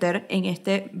voy a meter en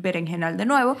este berenjenal de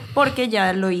nuevo porque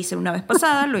ya lo hice una vez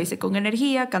pasada, lo hice con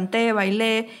energía, canté,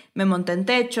 bailé, me monté en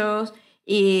techos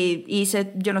y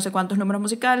hice yo no sé cuántos números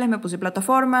musicales, me puse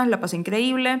plataformas, la pasé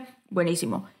increíble,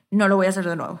 buenísimo. No lo voy a hacer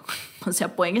de nuevo. O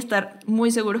sea, pueden estar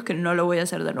muy seguros que no lo voy a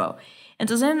hacer de nuevo.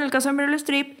 Entonces, en el caso de Meryl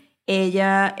Streep,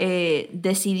 ella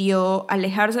decidió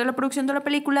alejarse de la producción de la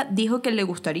película, dijo que le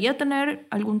gustaría tener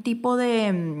algún tipo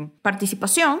de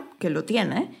participación, que lo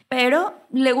tiene, pero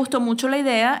le gustó mucho la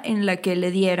idea en la que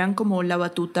le dieran como la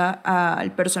batuta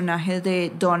al personaje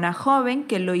de Donna joven,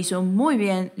 que lo hizo muy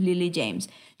bien Lily James.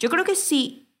 Yo creo que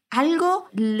si algo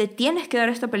le tienes que dar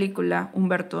a esta película,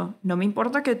 Humberto, no me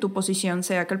importa que tu posición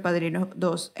sea que El Padrino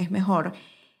 2 es mejor,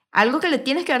 algo que le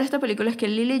tienes que dar a esta película es que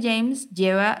Lily James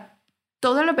lleva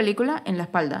toda la película en la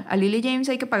espalda. A Lily James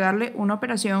hay que pagarle una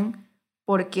operación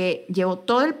porque llevó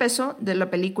todo el peso de la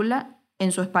película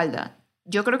en su espalda.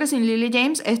 Yo creo que sin Lily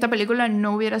James esta película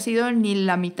no hubiera sido ni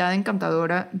la mitad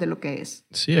encantadora de lo que es.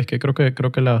 Sí, es que creo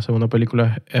que la segunda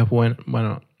película es buena.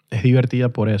 Bueno, es divertida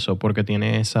por eso, porque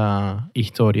tiene esa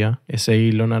historia, ese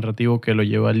hilo narrativo que lo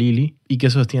lleva a Lily y que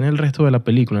sostiene el resto de la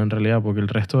película en realidad, porque el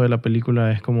resto de la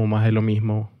película es como más de lo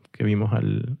mismo que vimos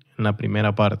en la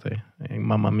primera parte, en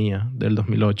Mamma Mía, del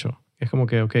 2008. Es como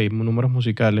que, ok, números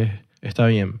musicales está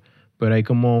bien, pero hay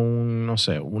como un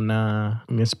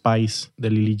spice de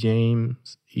Lily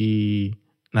James y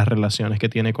las relaciones que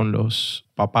tiene con los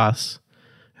papás.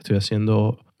 Estoy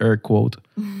haciendo air quote,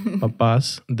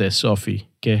 papás de Sophie,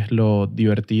 que es lo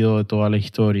divertido de toda la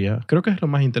historia. Creo que es lo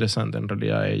más interesante en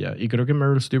realidad de ella. Y creo que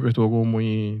Meryl Streep estuvo como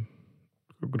muy...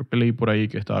 Creo que leí por ahí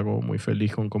que estaba como muy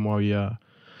feliz con cómo había...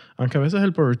 Aunque a veces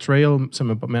el portrayal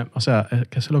o sea, es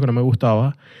que eso es lo que no me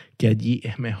gustaba, que allí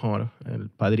es mejor El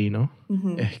Padrino.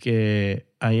 Es que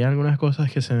hay algunas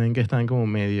cosas que se ven que están como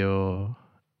medio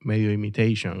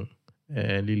imitation.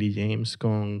 Lily James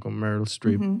con Meryl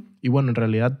Streep. Y bueno, en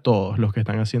realidad todos los que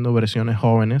están haciendo versiones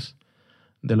jóvenes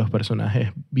de los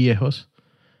personajes viejos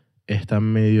están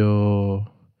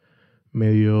medio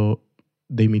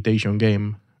de imitation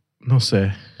game. No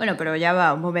sé. Bueno, pero ya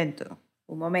va, un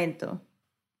momento.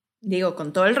 Digo,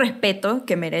 con todo el respeto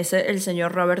que merece el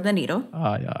señor Robert De Niro.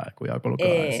 Ay, cuidado con lo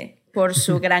que vas. Por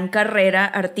su gran carrera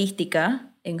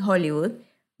artística en Hollywood,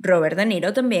 Robert De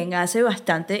Niro también hace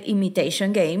bastante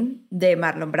imitation game de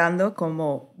Marlon Brando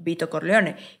como Vito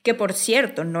Corleone. Que por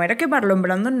cierto, no era que Marlon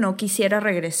Brando no quisiera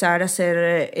regresar a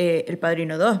ser El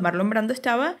Padrino 2. Marlon Brando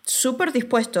estaba súper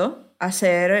dispuesto a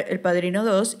ser El Padrino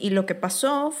 2 y lo que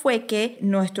pasó fue que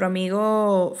nuestro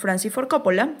amigo Francis Ford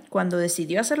Coppola, cuando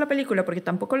decidió hacer la película, porque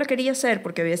tampoco la quería hacer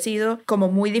porque había sido como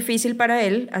muy difícil para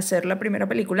él hacer la primera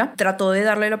película, trató de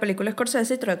darle la película a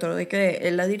Scorsese, trató de que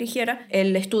él la dirigiera,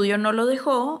 el estudio no lo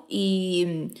dejó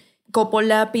y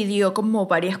Coppola pidió como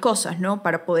varias cosas, ¿no?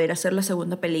 Para poder hacer la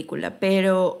segunda película,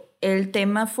 pero el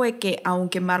tema fue que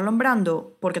aunque Marlon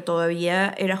Brando, porque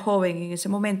todavía era joven en ese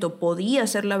momento, podía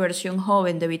ser la versión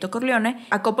joven de Vito Corleone,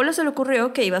 a Coppola se le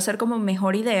ocurrió que iba a ser como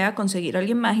mejor idea conseguir a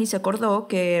alguien más y se acordó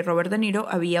que Robert De Niro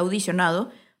había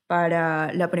audicionado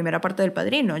para la primera parte del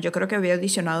Padrino. Yo creo que había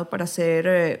audicionado para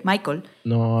ser Michael.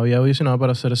 No, había audicionado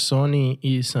para ser Sonny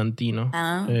y Santino.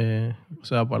 O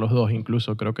sea, para los dos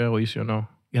incluso creo que audicionó.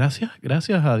 Gracias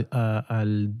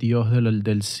al dios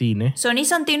del cine. ¿Sony y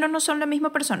Santino no son la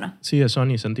misma persona? Sí, es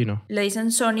Sony y Santino. Le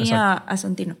dicen Sony a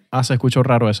Santino. Se escuchó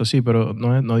raro eso, sí, pero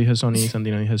no dije Sony y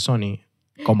Santino, dije Sony,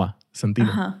 Santino.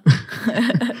 Ajá.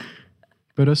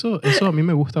 Pero eso a mí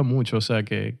me gusta mucho, o sea,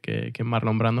 que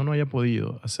Marlon Brando no haya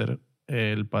podido hacer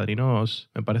El Padrino 2,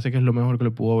 me parece que es lo mejor que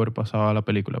le pudo haber pasado a la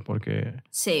película, porque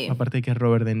sí. Aparte de que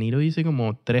Robert De Niro dice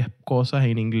como 3 cosas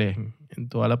en inglés en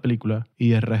toda la película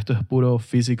y el resto es puro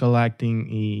physical acting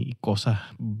y cosas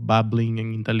babbling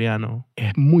en italiano.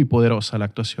 Es muy poderosa la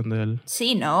actuación de él.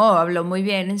 Sí, no, habló muy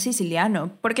bien en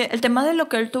siciliano, porque el tema de lo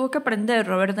que él tuvo que aprender,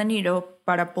 Robert De Niro,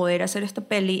 para poder hacer esta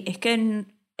peli, es que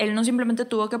él no simplemente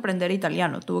tuvo que aprender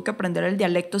italiano, tuvo que aprender el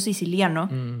dialecto siciliano,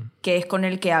 que es con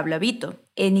el que habla Vito.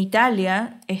 En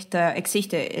Italia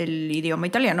existe el idioma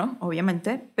italiano,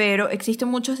 obviamente, pero existen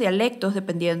muchos dialectos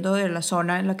dependiendo de la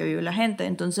zona en la que vive la gente.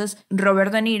 Entonces,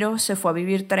 Robert De Niro se fue a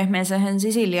vivir 3 meses en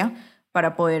Sicilia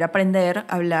para poder aprender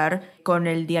a hablar con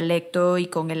el dialecto y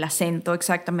con el acento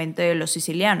exactamente de los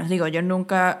sicilianos. Digo, yo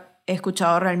nunca he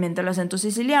escuchado realmente el acento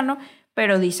siciliano,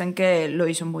 pero dicen que lo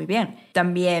hizo muy bien.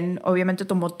 También, obviamente,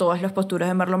 tomó todas las posturas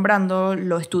de Marlon Brando,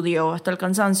 lo estudió hasta el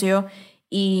cansancio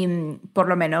y por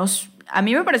lo menos a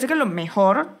mí me parece que lo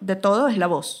mejor de todo es la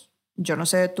voz. Yo no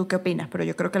sé tú qué opinas, pero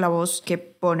yo creo que la voz que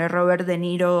pone Robert De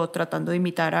Niro tratando de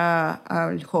imitar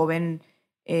al joven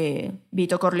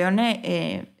Vito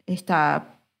Corleone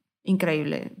está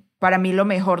increíble. Para mí lo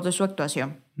mejor de su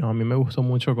actuación. No, a mí me gustó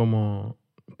mucho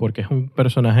porque es un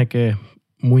personaje que es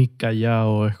muy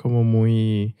callado, es como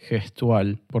muy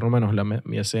gestual. Por lo menos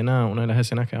mi escena, una de las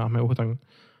escenas que más me gustan,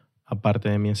 aparte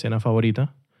de mi escena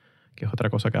favorita, que es otra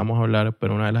cosa que vamos a hablar,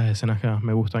 pero una de las escenas que más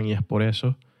me gustan y es por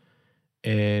eso,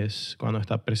 es cuando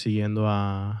está persiguiendo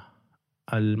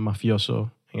al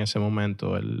mafioso en ese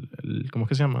momento, ¿cómo es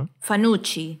que se llama?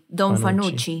 Fanucci, Don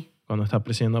Fanucci. Cuando está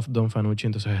persiguiendo a Don Fanucci,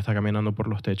 entonces está caminando por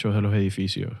los techos de los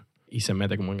edificios y se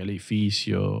mete como en el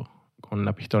edificio con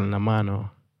la pistola en la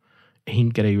mano. Es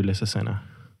increíble esa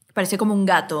escena. Parece como un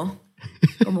gato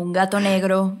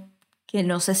negro que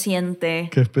no se siente.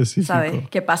 Qué específico. ¿Sabes?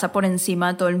 Que pasa por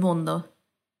encima de todo el mundo.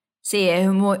 Sí, es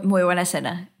muy, muy buena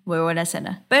escena. Muy buena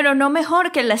escena. Pero no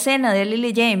mejor que la escena de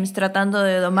Lily James tratando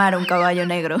de domar un caballo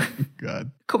negro. God.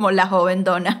 Como la joven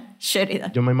Donna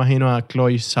Sheridan. Yo me imagino a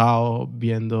Chloe Zhao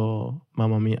viendo,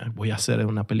 mamma mía, voy a hacer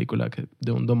una película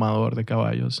de un domador de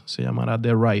caballos. Se llamará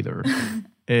The Rider.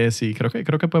 Sí,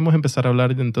 creo que podemos empezar a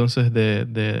hablar entonces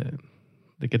de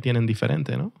qué tienen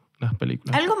diferente, ¿no? Las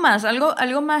películas.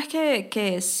 Algo más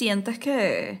que sientes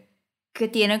que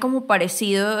tiene como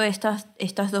parecido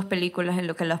estas dos películas en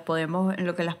lo que las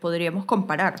podríamos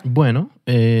comparar. Bueno,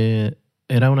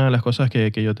 era una de las cosas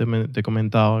que yo te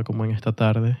comentaba como en esta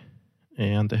tarde,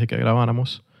 antes de que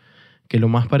grabáramos, que lo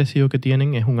más parecido que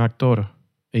tienen es un actor.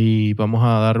 Y vamos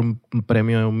a dar un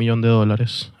premio de $1 millón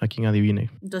a quien adivine.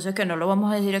 Entonces, ¿que no lo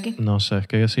vamos a decir aquí? No sé,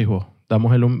 ¿qué decís vos?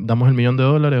 ¿Damos el $1 millón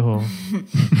o...?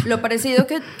 Lo parecido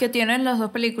que tienen las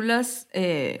dos películas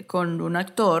con un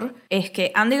actor es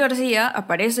que Andy García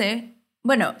aparece...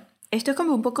 Bueno, esto es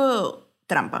como un poco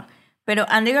trampa, pero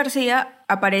Andy García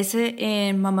aparece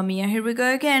en Mamma Mia, Here We Go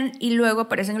Again y luego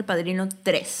aparece en El Padrino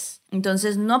 3.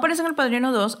 Entonces, no aparece en El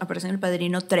Padrino 2, aparece en El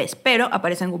Padrino 3, pero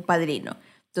aparece en Un Padrino.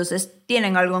 Entonces,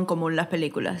 ¿tienen algo en común las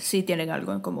películas? Sí, tienen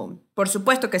algo en común. Por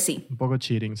supuesto que sí. Un poco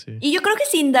cheating, sí. Y yo creo que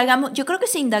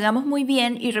si indagamos muy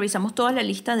bien y revisamos toda la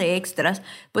lista de extras,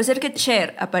 puede ser que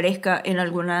Cher aparezca en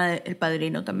alguna de El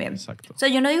Padrino también. Exacto. O sea,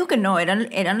 yo no digo que no,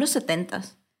 eran los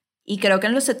 70s. Y creo que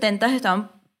en los 70s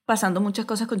estaban pasando muchas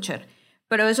cosas con Cher.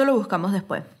 Pero eso lo buscamos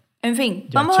después. En fin,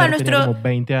 Ya vamos Cher a nuestro... tenía como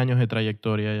 20 años de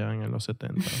trayectoria ya en los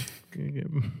 70.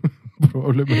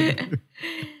 Probablemente.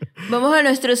 Vamos a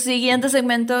nuestro siguiente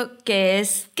segmento, que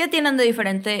es ¿qué tienen de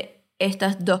diferente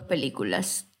estas dos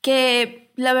películas?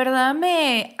 Que la verdad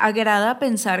me agrada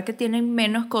pensar que tienen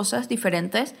menos cosas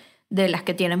diferentes de las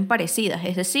que tienen parecidas.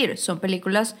 Es decir, son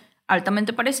películas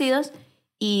altamente parecidas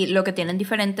y lo que tienen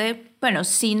diferente, bueno,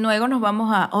 si luego nos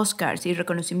vamos a Oscars y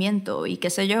reconocimiento y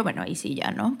qué sé yo, bueno, ahí sí ya,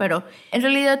 ¿no? Pero en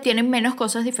realidad tienen menos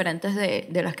cosas diferentes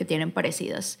de las que tienen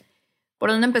parecidas. ¿Por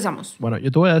dónde empezamos? Bueno,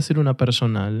 yo te voy a decir una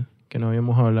personal que no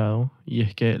habíamos hablado y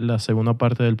es que la segunda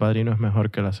parte del Padrino es mejor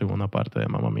que la segunda parte de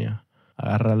Mamma Mía.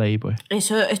 Agárrala ahí, pues.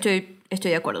 Eso estoy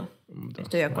de acuerdo. Entonces,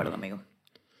 Estoy de acuerdo, amigo.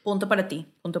 Punto para ti,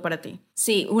 punto para ti.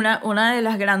 Sí, una de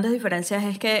las grandes diferencias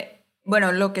es que,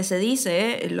 bueno, lo que se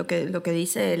dice, lo que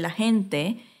dice la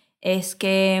gente es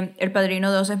que El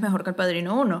Padrino 2 es mejor que El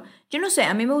Padrino 1. Yo no sé,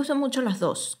 a mí me gustan mucho las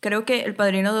dos. Creo que El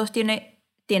Padrino 2 tiene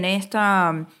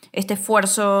este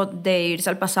esfuerzo de irse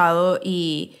al pasado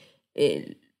y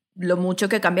lo mucho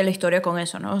que cambia la historia con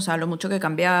eso, ¿no? O sea, lo mucho que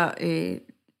cambia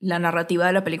la narrativa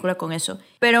de la película con eso.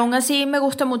 Pero aún así me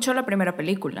gusta mucho la primera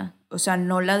película. O sea,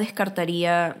 no la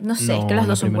descartaría. No sé, es que las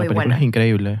dos son muy buenas. Es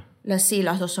increíble. Sí,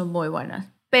 las dos son muy buenas.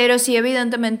 Pero sí,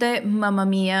 evidentemente, Mamma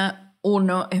Mía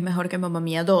 1 es mejor que Mamma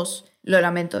Mía 2. Lo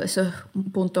lamento, eso es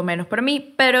un punto menos para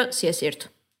mí, pero sí es cierto.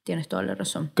 Tienes toda la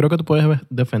razón. Creo que tú puedes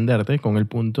defenderte con el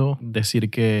punto, decir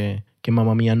que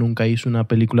Mamma Mía nunca hizo una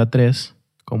película 3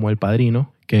 como El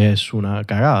Padrino, que es una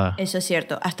cagada. Eso es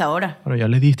cierto, hasta ahora. Bueno, ya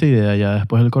les diste idea, ya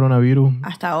después del coronavirus.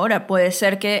 Hasta ahora. Puede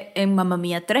ser que en Mamma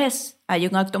Mía 3 hay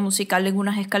un acto musical en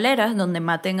unas escaleras donde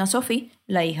maten a Sophie,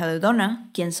 la hija de Donna,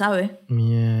 quién sabe.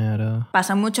 Mierda.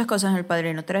 Pasan muchas cosas en El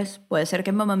Padrino 3. Puede ser que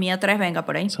en Mamma Mía 3 venga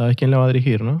por ahí. ¿Sabes quién la va a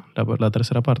dirigir, no? La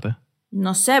tercera parte.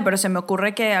 No sé, pero se me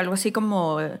ocurre que algo así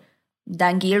como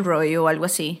Dan Gilroy o algo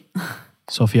así.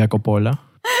 Sofía Coppola.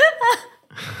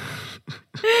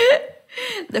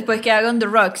 Después que hagan The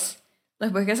Rocks.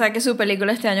 Después que saque su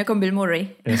película este año con Bill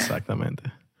Murray. Exactamente.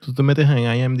 Tú te metes en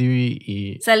IMDb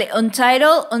y... Sale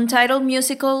Untitled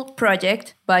Musical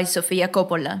Project by Sofía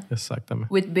Coppola.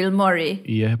 Exactamente. With Bill Murray.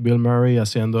 Y es Bill Murray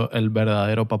haciendo el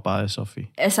verdadero papá de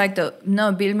Sophie. Exacto.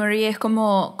 No, Bill Murray es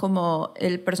como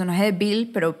el personaje de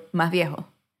Bill, pero más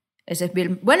viejo. Ese es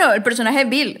Bill. Bueno, el personaje de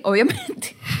Bill,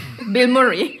 obviamente. Bill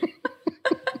Murray.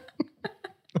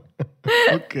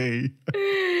 Ok.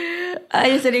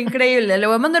 Ay, sería increíble. Le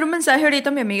voy a mandar un mensaje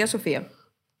ahorita a mi amiga Sofía.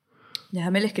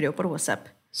 Déjame le escribo por WhatsApp.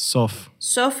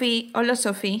 Sophie, hola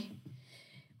Sophie.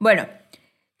 Bueno,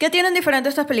 ¿qué tienen diferente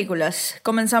estas películas?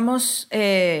 Comenzamos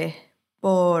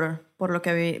por lo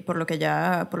que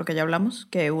ya hablamos,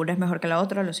 que una es mejor que la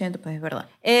otra, lo siento, pues es verdad.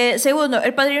 Segundo,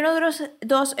 El Padrino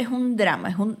 2 es un drama,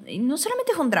 no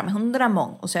solamente es un drama, es un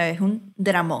dramón, o sea, es un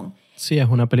dramón. Sí, es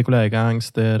una película de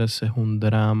gángsters, es un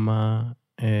drama.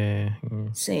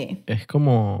 Sí. Es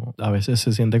como, a veces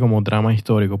se siente como drama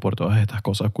histórico por todas estas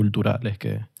cosas culturales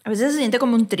que... A veces se siente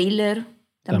como un thriller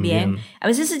también. A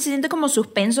veces se siente como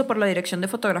suspenso por la dirección de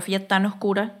fotografía tan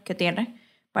oscura que tiene.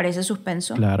 Parece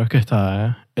suspenso. Claro, es que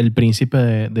está el príncipe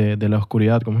de la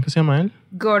oscuridad. ¿Cómo es que se llama él?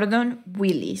 Gordon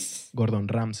Willis. Gordon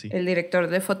Ramsay. El director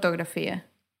de fotografía.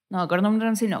 No, Gordon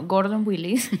Ramsay no. Gordon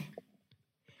Willis.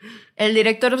 El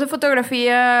director de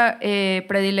fotografía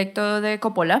predilecto de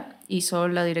Coppola hizo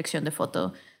la dirección de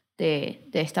foto de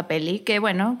esta peli, que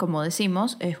bueno, como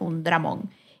decimos, es un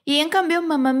dramón. Y en cambio,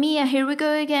 Mamma Mia, Here We Go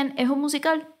Again es un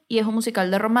musical, y es un musical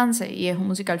de romance, y es un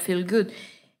musical feel good.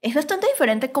 Es bastante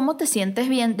diferente cómo te sientes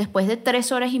bien después de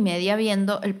 3 horas y media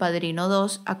viendo El Padrino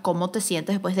 2 a cómo te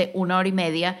sientes después de 1 hora y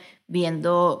media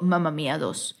viendo Mamma Mia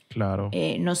 2. Claro.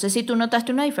 No sé si tú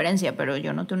notaste una diferencia, pero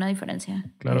yo noté una diferencia.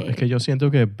 Claro, es que yo siento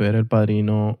que ver El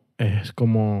Padrino es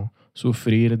como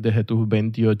sufrir desde tus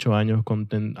 28 años con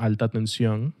alta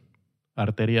tensión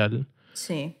arterial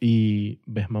Sí, Y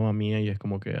ves Mamma Mía y es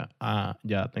como que,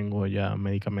 ya tengo ya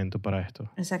medicamento para esto.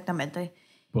 exactamente.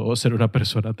 Puedo ser una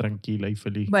persona tranquila y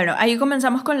feliz. Bueno, ahí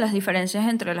comenzamos con las diferencias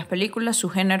entre las películas, su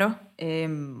género.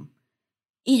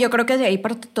 Y yo creo que de ahí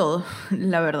parte todo,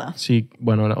 la verdad. Sí,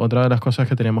 bueno, otra de las cosas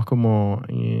que tenemos como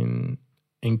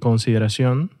en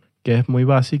consideración, que es muy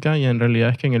básica y en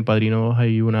realidad es que en El Padrino 2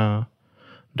 hay una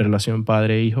relación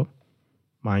padre-hijo,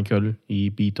 Michael y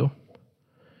Vito.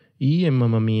 Y en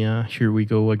Mamma Mía, Here We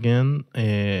Go Again,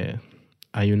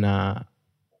 hay una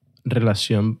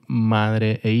relación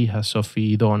madre e hija,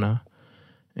 Sophie y Donna.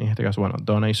 En este caso, bueno,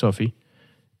 Donna y Sophie.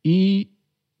 Y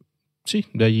sí,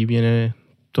 de allí viene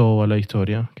toda la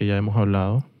historia que ya hemos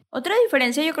hablado. Otra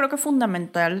diferencia yo creo que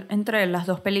fundamental entre las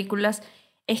dos películas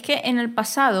es que en el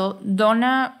pasado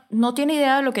Donna no tiene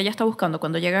idea de lo que ella está buscando.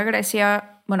 Cuando llega a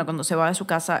Grecia, bueno, cuando se va de su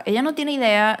casa, ella no tiene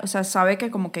idea, o sea, sabe que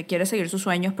como que quiere seguir sus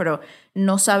sueños, pero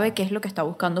no sabe qué es lo que está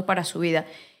buscando para su vida.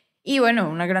 Y bueno,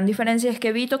 una gran diferencia es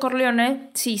que Vito Corleone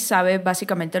sí sabe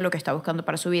básicamente lo que está buscando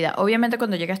para su vida. Obviamente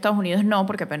cuando llega a Estados Unidos no,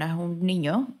 porque apenas es un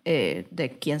niño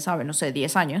de, quién sabe, no sé,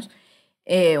 10 años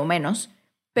o menos.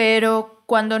 Pero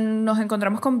cuando nos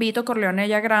encontramos con Vito Corleone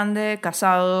ya grande,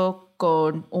 casado,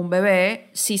 con un bebé,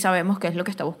 sí sabemos qué es lo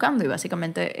que está buscando y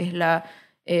básicamente es la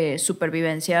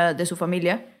supervivencia de su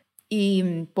familia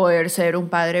y poder ser un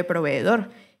padre proveedor,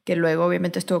 que luego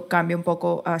obviamente esto cambia un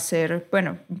poco a ser,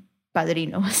 bueno,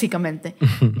 padrino básicamente.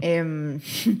 Em,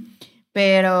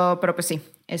 pero pues sí,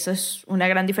 eso es una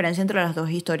gran diferencia entre las dos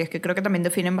historias que creo que también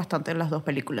definen bastante las dos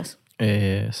películas.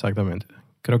 Exactamente.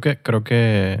 Creo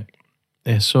que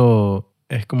eso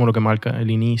es como lo que marca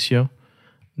el inicio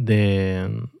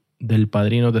del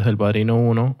Padrino, desde el Padrino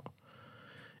 1.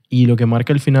 Y lo que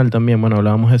marca el final también, bueno,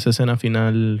 hablábamos de esa escena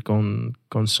final con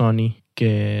Sonny,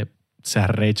 que se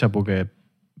arrecha porque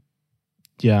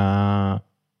ya,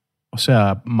 o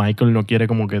sea, Michael no quiere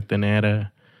como que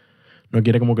no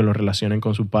quiere como que lo relacionen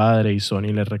con su padre y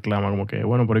Sonny le reclama como que,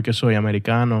 bueno, pero es que soy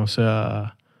americano, o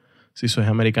sea, si sois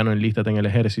americano enlístate en el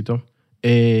ejército.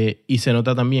 Y se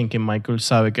nota también que Michael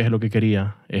sabe qué es lo que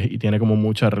quería y tiene como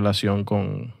mucha relación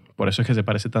con... Por eso es que se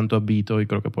parece tanto a Vito y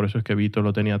creo que por eso es que Vito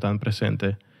lo tenía tan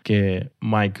presente, que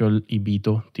Michael y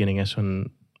Vito tienen eso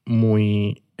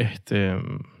muy...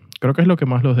 creo que es lo que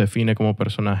más los define como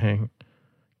personajes,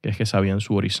 que es que sabían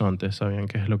su horizonte, sabían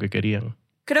qué es lo que querían.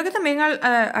 Creo que también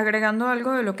agregando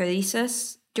algo de lo que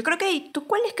dices, yo creo que tú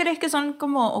cuáles crees que son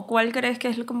como, o cuál crees que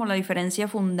es como la diferencia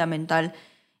fundamental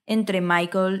entre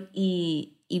Michael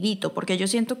y Vito, porque yo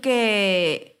siento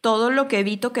que todo lo que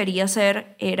Vito quería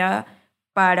hacer era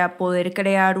para poder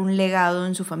crear un legado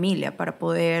en su familia, para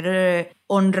poder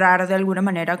honrar de alguna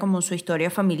manera como su historia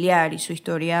familiar y su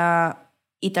historia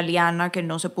italiana que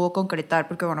no se pudo concretar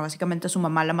porque, bueno, básicamente a su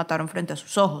mamá la mataron frente a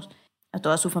sus ojos, a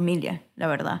toda su familia, la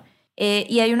verdad.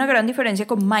 Y hay una gran diferencia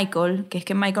con Michael, que es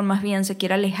que Michael más bien se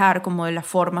quiere alejar como de las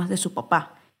formas de su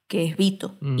papá, que es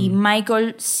Vito. Y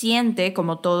Michael siente,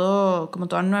 como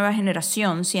toda nueva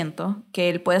generación, siento, que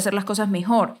él puede hacer las cosas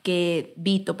mejor que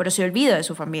Vito, pero se olvida de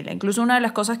su familia. Incluso una de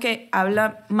las cosas que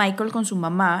habla Michael con su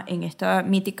mamá en esta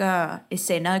mítica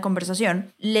escena de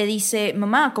conversación, le dice,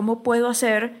 mamá, ¿cómo puedo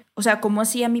hacer, o sea, cómo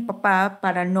hacía mi papá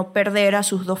para no perder a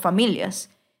sus dos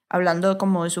familias? Hablando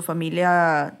como de su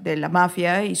familia de la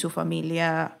mafia y su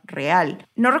familia real.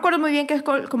 No recuerdo muy bien qué es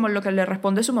como lo que le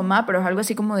responde su mamá, pero es algo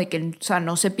así como de que, o sea,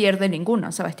 no se pierde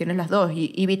ninguna, ¿sabes? Tienes las dos.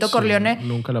 Y Vito Corleone,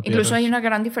 nunca la incluso pierdes. hay una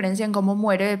gran diferencia en cómo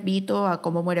muere Vito a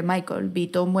cómo muere Michael.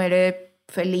 Vito muere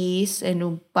feliz en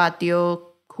un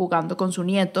patio jugando con su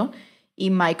nieto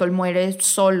y Michael muere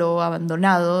solo,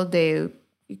 abandonado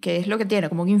 ¿qué es lo que tiene?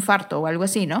 Como un infarto o algo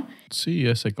así, ¿no? Sí,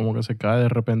 ese como que se cae de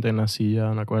repente en la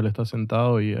silla en la cual él está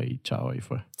sentado y ahí, chao, ahí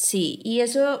fue. Sí, y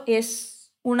eso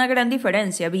es una gran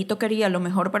diferencia. Vito quería lo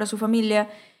mejor para su familia,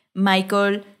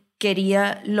 Michael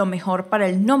quería lo mejor para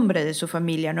el nombre de su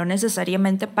familia, no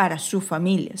necesariamente para su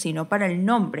familia, sino para el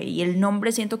nombre. Y el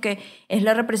nombre siento que es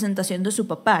la representación de su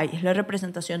papá y es la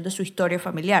representación de su historia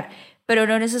familiar, pero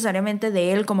no necesariamente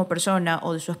de él como persona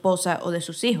o de su esposa o de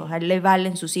sus hijos. A él le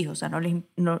valen sus hijos,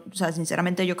 o sea,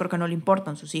 sinceramente yo creo que no le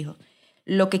importan sus hijos.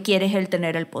 Lo que quiere es él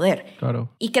tener el poder. Claro.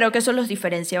 Y creo que eso los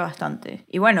diferencia bastante.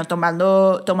 Y bueno,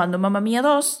 tomando Mamma Mía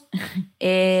 2,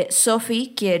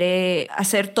 Sophie quiere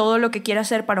hacer todo lo que quiere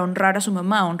hacer para honrar a su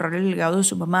mamá, honrar el legado de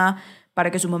su mamá,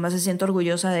 para que su mamá se sienta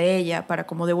orgullosa de ella, para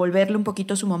como devolverle un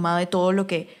poquito a su mamá de todo lo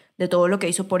que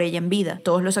hizo por ella en vida,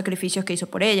 todos los sacrificios que hizo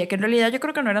por ella, que en realidad yo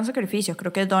creo que no eran sacrificios,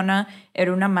 creo que Donna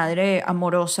era una madre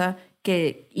amorosa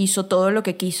que hizo todo lo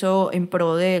que quiso en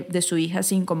pro de su hija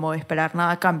sin como esperar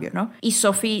nada a cambio, ¿no? Y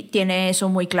Sophie tiene eso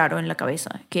muy claro en la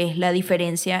cabeza, que es la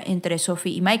diferencia entre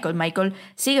Sophie y Michael. Michael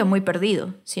sigue muy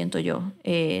perdido, siento yo.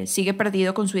 Sigue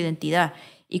perdido con su identidad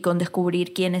y con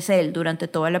descubrir quién es él durante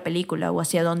toda la película o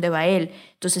hacia dónde va él.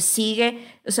 Entonces sigue,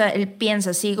 o sea, él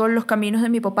piensa, ¿sigo los caminos de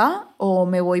mi papá o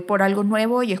me voy por algo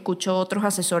nuevo y escucho otros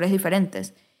asesores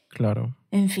diferentes? Claro.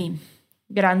 En fin,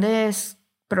 grandes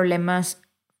problemas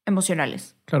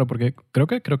emocionales. Claro, porque creo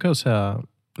que, o sea,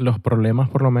 los problemas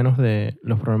por lo menos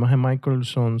los problemas de Michael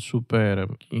son súper,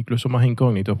 incluso más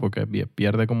incógnitos, porque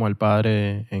pierde como al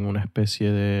padre en una especie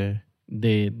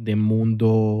de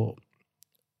mundo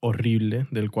horrible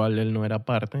del cual él no era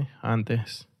parte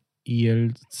antes, y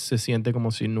él se siente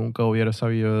como si nunca hubiera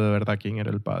sabido de verdad quién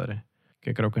era el padre,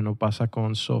 que creo que no pasa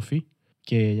con Sophie,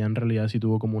 que ella en realidad sí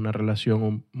tuvo como una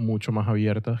relación mucho más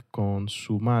abierta con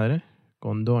su madre,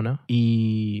 con Donna,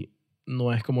 y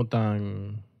no es como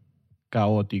tan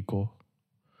caótico.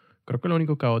 Creo que lo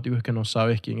único caótico es que no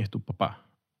sabes quién es tu papá,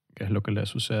 que es lo que le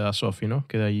sucede a Sophie, ¿no?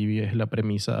 Que de ahí es la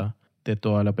premisa de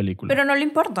toda la película. Pero no le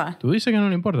importa. Tú dices que no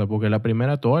le importa, porque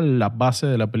toda la base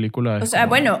de la película es O sea, como-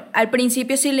 bueno, al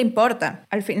principio sí le importa.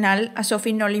 Al final a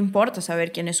Sophie no le importa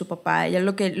saber quién es su papá. A ella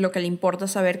lo que le importa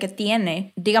es saber que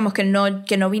tiene, digamos que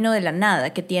no vino de la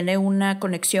nada, que tiene una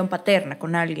conexión paterna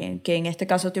con alguien, que en este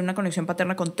caso tiene una conexión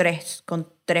paterna con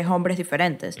tres hombres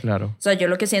diferentes. Claro. O sea, yo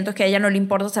lo que siento es que a ella no le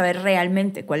importa saber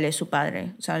realmente cuál es su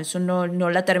padre. O sea, eso no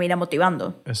la termina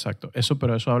motivando. Exacto.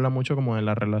 Pero eso habla mucho como de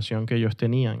la relación que ellos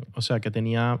tenían. O sea, que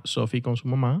tenía Sophie con su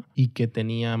mamá y que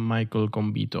tenía Michael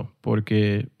con Vito.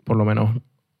 Porque por lo menos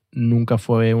nunca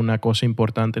fue una cosa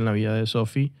importante en la vida de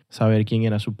Sophie saber quién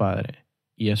era su padre.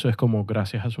 Y eso es como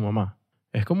gracias a su mamá.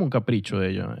 Es como un capricho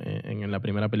de ellos en la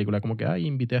primera película. Como que, ay,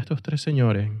 invité a estos tres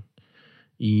señores.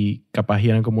 Y capaz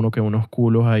eran como unos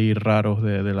culos ahí raros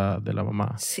de la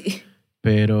mamá. Sí.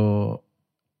 Pero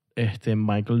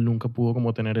Michael nunca pudo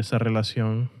como tener esa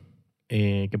relación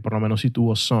que por lo menos sí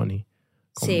tuvo Sonny.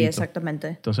 con Sí, Vito. exactamente.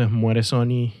 Entonces muere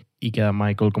Sonny y queda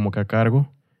Michael como que a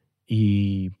cargo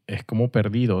y es como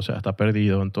perdido, o sea, está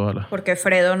perdido en todas las... Porque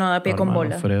Fredo no da pie No, con hermano,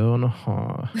 bola. Fredo no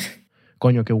joda.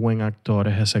 Coño, qué buen actor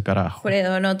es ese carajo.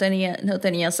 Fredo no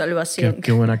tenía salvación.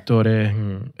 Qué buen actor es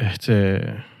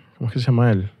 ¿cómo es que se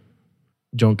llama él?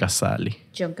 John Casale.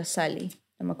 John Casale.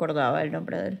 No me acordaba el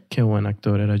nombre de él. Qué buen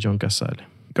actor era John Casale.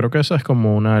 Creo que esa es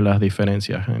como una de las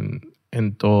diferencias en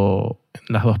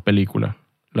las dos películas.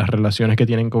 Las relaciones que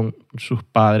tienen con sus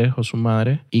padres o su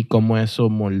madre y cómo eso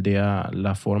moldea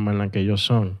la forma en la que ellos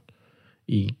son.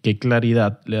 Y qué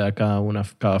claridad le da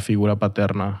cada figura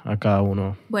paterna a cada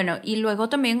uno. Bueno, y luego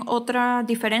también otra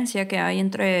diferencia que hay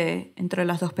entre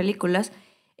las dos películas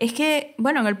es que,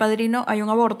 bueno, en El Padrino hay un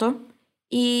aborto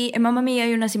y en Mamma Mía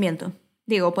hay un nacimiento.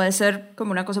 Digo, puede ser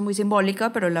como una cosa muy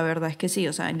simbólica, pero la verdad es que sí.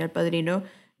 O sea, en El Padrino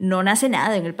no nace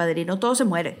nada, en El Padrino todo se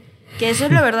muere. Que eso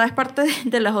la verdad es parte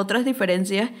de las otras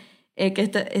diferencias, que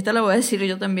esta la voy a decir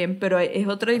yo también, pero es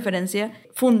otra diferencia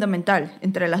fundamental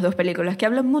entre las dos películas, que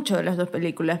hablan mucho de las dos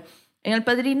películas. En El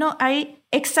Padrino hay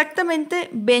exactamente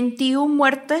 21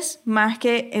 muertes más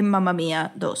que en Mamma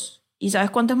Mía 2. ¿Y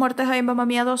sabes cuántas muertes hay en Mamma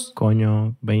Mía 2?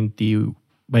 Coño,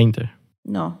 20.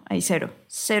 No, hay 0.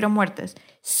 0 muertes.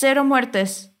 0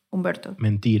 muertes, Humberto.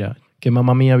 Mentira. ¿Qué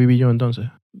mamá mía viví yo entonces?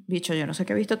 Bicho, yo no sé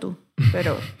qué viste tú,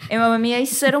 pero en Mamma Mía hay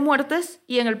 0 muertes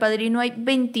y en El Padrino hay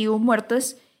 21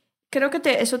 muertes. Creo que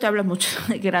eso te habla mucho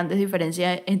de grandes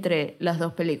diferencias entre las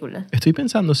dos películas. Estoy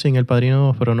pensando sí en El Padrino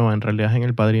 2, pero no, en realidad es en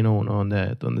El Padrino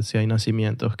 1, donde sí hay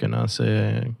nacimientos que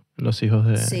nacen los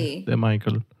hijos Sí. de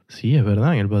Michael. Sí, es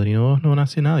verdad, en El Padrino 2 no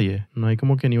nace nadie. No hay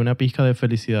como que ni una pizca de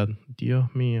felicidad.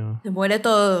 Dios mío. Se muere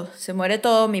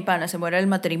todo, mi pana. Se muere el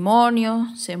matrimonio,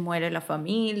 se muere la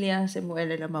familia, se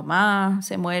muere la mamá,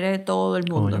 se muere todo el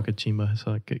mundo. Coño, qué chimba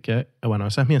esa. Bueno,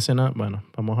 esa es mi escena. Bueno,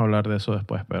 vamos a hablar de eso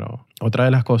después, pero otra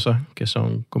de las cosas que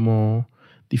son como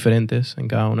diferentes en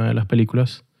cada una de las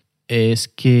películas es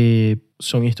que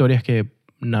son historias que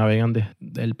navegan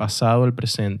del pasado al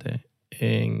presente.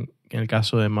 En el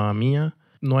caso de Mamma Mía,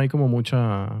 no hay como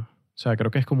mucha... O sea, creo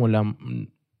que es como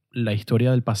la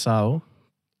historia del pasado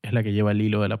es la que lleva el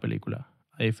hilo de la película.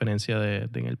 A diferencia de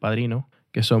en El Padrino,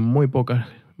 que son muy pocas,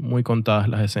 muy contadas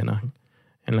las escenas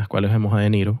en las cuales vemos a De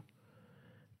Niro,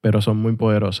 pero son muy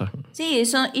poderosas. Sí,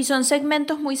 son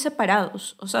segmentos muy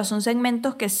separados. O sea, son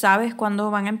segmentos que sabes cuándo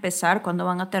van a empezar, cuándo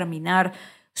van a terminar.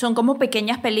 Son como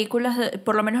pequeñas películas,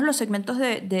 por lo menos los segmentos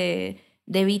de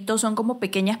Vito son como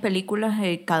pequeñas películas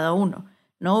cada uno,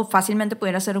 ¿no? Fácilmente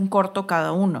pudiera ser un corto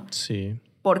cada uno. Sí.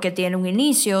 Porque tiene un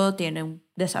inicio, tiene un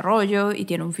desarrollo y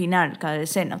tiene un final cada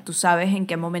escena. Tú sabes en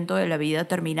qué momento de la vida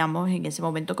terminamos en ese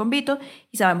momento con Vito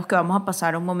y sabemos que vamos a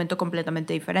pasar a un momento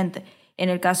completamente diferente. En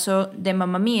el caso de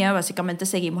Mamma Mía, básicamente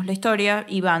seguimos la historia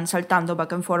y van saltando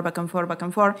back and forth, back and forth, back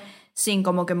and forth, sin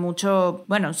como que mucho,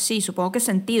 bueno, sí, supongo que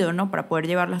sentido, ¿no? Para poder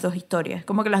llevar las dos historias.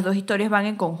 Como que las dos historias van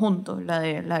en conjunto, la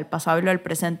del pasado y la del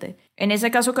presente. En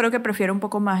ese caso creo que prefiero un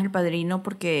poco más El Padrino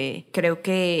porque creo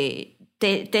que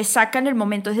te saca en el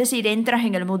momento, es decir, entras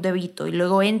en el mood de Vito y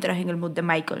luego entras en el mood de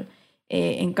Michael.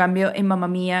 En cambio, en Mamma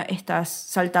Mía estás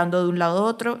saltando de un lado a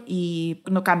otro y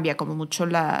no cambia como mucho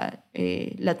la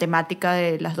temática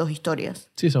de las dos historias.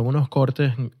 Sí, son unos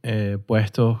cortes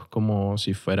puestos como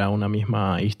si fuera una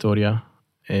misma historia,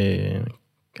 que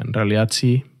en realidad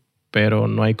sí, pero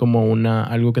no hay como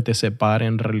algo que te separe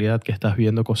en realidad, que estás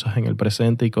viendo cosas en el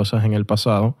presente y cosas en el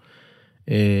pasado,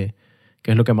 que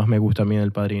es lo que más me gusta a mí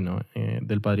del Padrino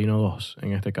 2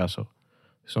 en este caso.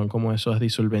 Son como esas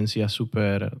disolvencias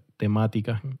súper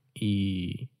temáticas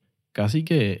y casi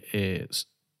que,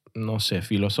 no sé,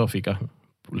 filosóficas.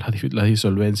 Las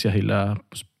disolvencias y las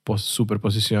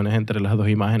superposiciones entre las dos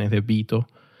imágenes de Vito.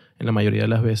 En la mayoría de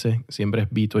las veces siempre es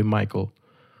Vito y Michael.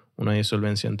 Una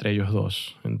disolvencia entre ellos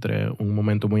dos, entre un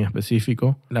momento muy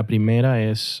específico. La primera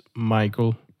es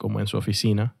Michael como en su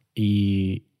oficina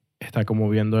y está como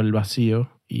viendo el vacío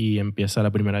y empieza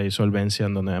la primera disolvencia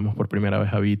en donde vemos por primera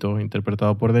vez a Vito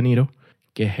interpretado por De Niro,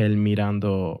 que es él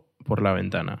mirando por la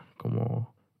ventana,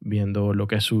 como viendo lo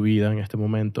que es su vida en este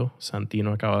momento.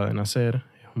 Santino acaba de nacer,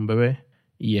 es un bebé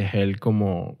y es él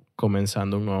como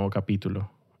comenzando un nuevo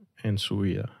capítulo en su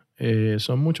vida.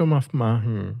 Son mucho más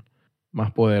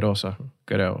poderosas,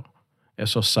 creo,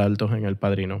 esos saltos en El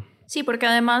Padrino. Sí, porque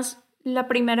además la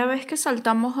primera vez que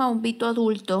saltamos a un Vito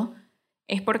adulto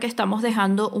es porque estamos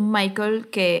dejando un Michael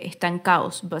que está en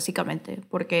caos, básicamente.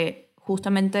 Porque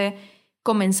justamente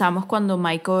comenzamos cuando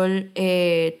Michael,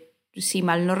 si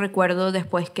mal no recuerdo,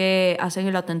 después que hacen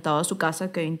el atentado a su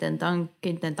casa, que intentan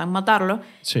matarlo,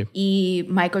 sí. Y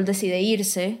Michael decide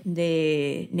irse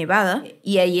de Nevada,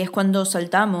 y ahí es cuando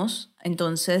saltamos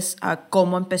entonces a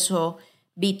cómo empezó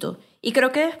Vito. Y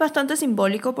creo que es bastante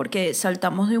simbólico porque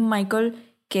saltamos de un Michael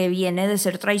que viene de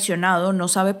ser traicionado, no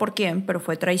sabe por quién, pero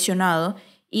fue traicionado,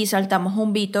 y saltamos a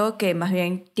un Vito que más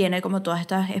bien tiene como todas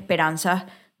estas esperanzas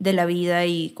de la vida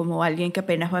y como alguien que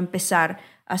apenas va a empezar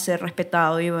a ser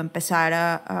respetado y va a empezar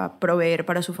a proveer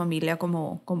para su familia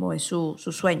como es su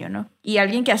sueño, ¿no? Y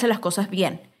alguien que hace las cosas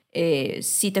bien.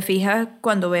 Si te fijas,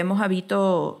 cuando vemos a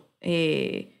Vito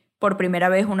por primera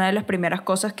vez, una de las primeras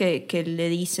cosas que le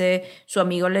dice su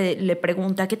amigo, le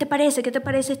pregunta, ¿qué te parece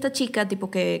esta chica?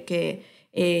 Tipo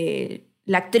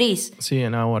la actriz. Sí,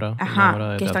 en Ahora.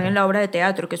 Ajá, que están en la obra de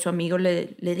teatro, que su amigo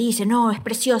le dice, no, es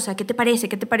preciosa, ¿qué te parece?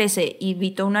 ¿Qué te parece? Y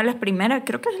Vito, una de las primeras,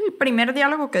 creo que es el primer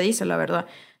diálogo que dice, la verdad.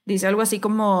 Dice algo así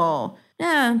como,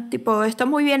 tipo, está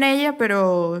muy bien ella,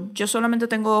 pero yo solamente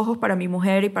tengo ojos para mi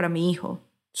mujer y para mi hijo.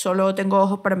 Solo tengo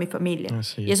ojos para mi familia.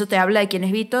 Y eso te habla de quién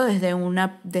es Vito desde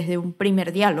un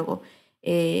primer diálogo.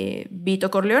 Vito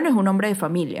Corleone es un hombre de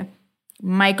familia.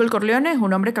 Michael Corleone es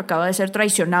un hombre que acaba de ser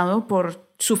traicionado por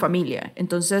su familia.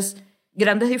 Entonces,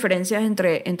 grandes diferencias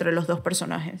entre los dos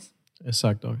personajes.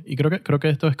 Exacto. Y creo que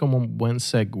esto es como un buen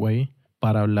segue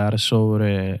para hablar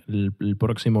sobre el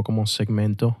próximo como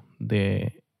segmento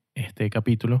de este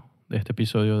capítulo, de este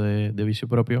episodio de Vicio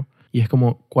Propio. Y es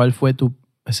como, ¿cuál fue tu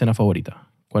escena favorita?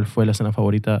 ¿Cuál fue la escena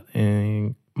favorita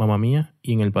en Mamma Mía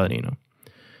y en El Padrino?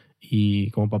 Y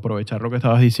como para aprovechar lo que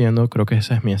estabas diciendo, creo que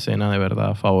esa es mi escena de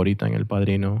verdad favorita en El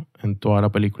Padrino, en toda la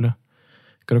película.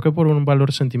 Creo que por un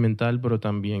valor sentimental, pero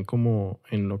también como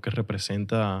en lo que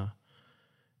representa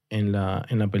en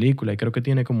la película. Y creo que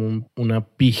tiene como una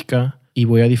pizca, y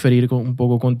voy a diferir un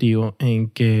poco contigo, en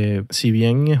que si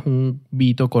bien es un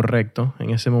Vito correcto en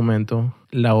ese momento,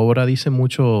 la obra dice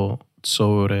mucho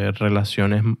sobre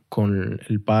relaciones con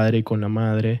el padre y con la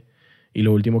madre. Y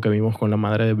lo último que vimos con la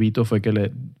madre de Vito fue que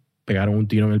le pegaron un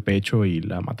tiro en el pecho y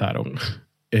la mataron.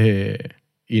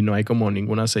 Y no hay como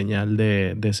ninguna señal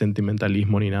de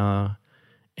sentimentalismo ni nada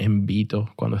en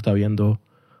Vito cuando está viendo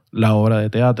la obra de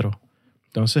teatro.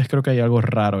 Entonces creo que hay algo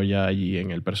raro ya allí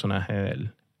en el personaje de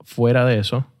él. Fuera de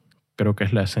eso, creo que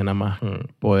es la escena más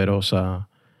poderosa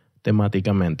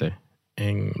temáticamente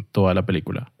en toda la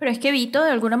película. Pero es que Vito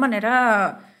de alguna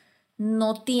manera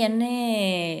no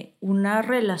tiene una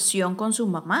relación con su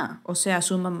mamá. O sea,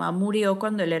 su mamá murió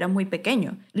cuando él era muy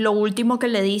pequeño. Lo último que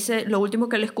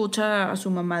le escucha a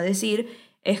su mamá decir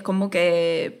es como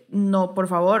que, no, por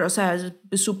favor, o sea,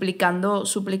 suplicando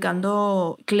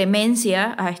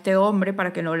clemencia a este hombre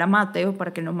para que no la mate o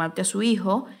para que no mate a su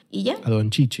hijo y ya. A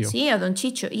Don Chicho. Sí, a Don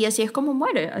Chicho. Y así es como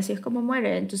muere, así es como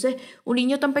muere. Entonces, un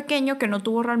niño tan pequeño que no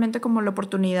tuvo realmente como la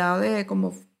oportunidad de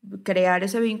como crear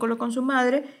ese vínculo con su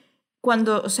madre,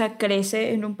 cuando, o sea,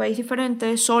 crece en un país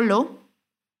diferente, solo,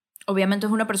 obviamente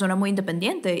es una persona muy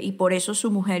independiente y por eso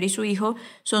su mujer y su hijo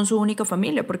son su única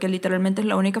familia, porque literalmente es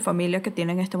la única familia que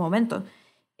tiene en este momento.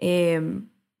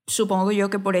 Supongo yo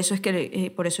que por eso es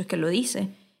que lo dice.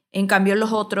 En cambio,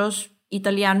 los otros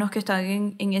italianos que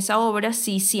están en esa obra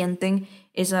sí sienten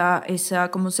esa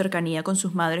como cercanía con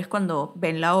sus madres cuando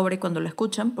ven la obra y cuando la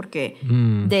escuchan, porque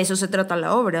de eso se trata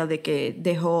la obra, de que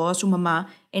dejó a su mamá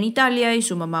en Italia y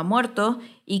su mamá ha muerto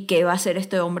y qué va a hacer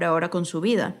este hombre ahora con su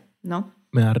vida, ¿no?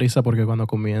 Me da risa porque cuando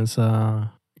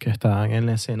comienza, que están en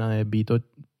la escena de Vito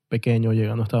pequeño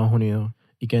llegando a Estados Unidos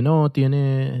y que no,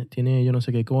 tiene yo no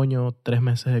sé qué coño, 3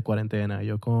 meses de cuarentena. Y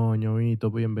yo, coño,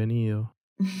 Vito, bienvenido.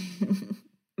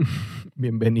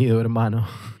 Bienvenido, hermano.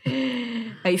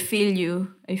 I feel you,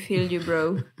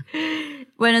 bro.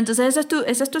 Bueno, entonces esa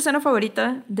es tu escena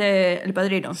favorita de El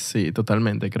Padrino. Sí,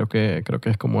 totalmente. Creo que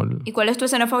es como ¿Y cuál es tu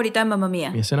escena favorita de Mamma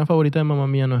Mía? Mi escena favorita de Mamma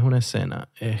Mía no es una escena,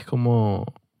 es como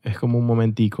un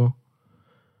momentico.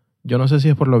 Yo no sé si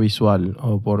es por lo visual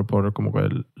o por como que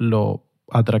lo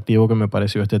atractivo que me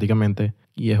pareció estéticamente.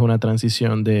 Y es una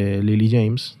transición de Lily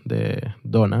James, de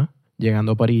Donna,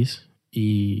 llegando a París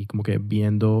y como que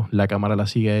viendo, la cámara la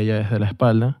sigue a ella desde la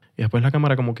espalda. Y después la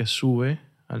cámara como que sube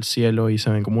al cielo y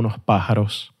se ven como unos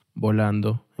pájaros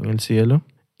volando en el cielo.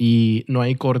 Y no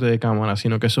hay corte de cámara,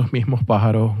 sino que esos mismos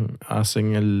pájaros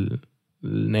hacen el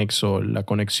nexo, la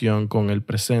conexión con el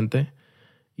presente.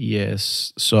 Y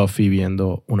es Sophie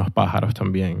viendo unos pájaros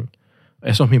también.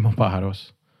 Esos mismos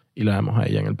pájaros. Y la vemos a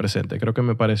ella en el presente. Creo que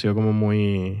me pareció como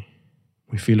muy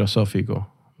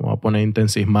filosófico. Me voy a poner a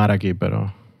intensismar aquí,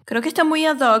 pero... Creo que está muy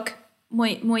ad hoc,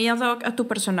 muy ad hoc a tu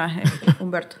personaje,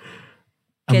 Humberto.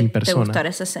 A que mi persona. te gustara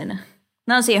esa escena.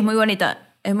 No, sí, es muy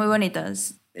bonita. Es muy bonita.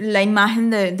 La imagen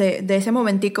de ese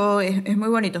momentico es muy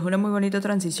bonito. Es una muy bonita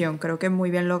transición. Creo que muy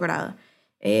bien lograda.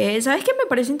 ¿Sabes qué? Me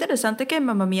parece interesante que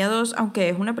Mamma Mía 2, aunque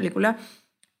es una película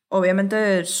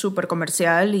obviamente súper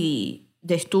comercial y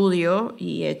de estudio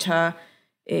y hecha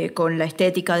con la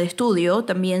estética de estudio,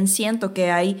 también siento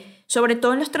que hay, sobre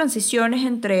todo en las transiciones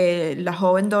entre la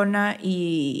joven Donna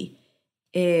y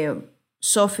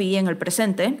Sophie en el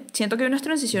presente, siento que hay unas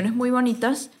transiciones muy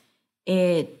bonitas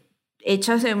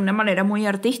hechas de una manera muy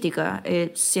artística.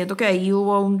 Siento que ahí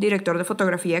hubo un director de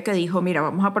fotografía que dijo, mira,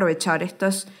 vamos a aprovechar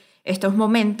estos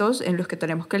momentos en los que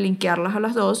tenemos que linkearlas a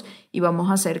las dos y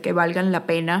vamos a hacer que valgan la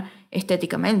pena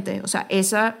estéticamente. O sea,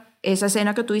 esa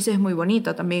escena que tú dices es muy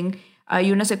bonita. También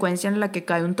hay una secuencia en la que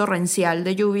cae un torrencial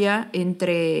de lluvia en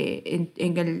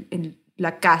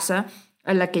la casa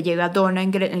a la que llega Donna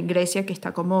en Grecia, que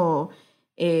está como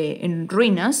en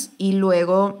ruinas, y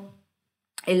luego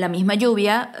en la misma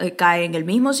lluvia cae en el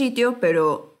mismo sitio,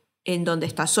 pero en donde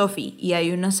está Sophie, y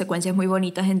hay unas secuencias muy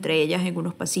bonitas entre ellas en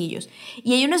unos pasillos.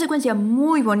 Y hay una secuencia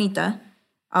muy bonita,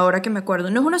 ahora que me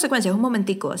acuerdo, no es una secuencia, es un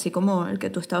momentico, así como el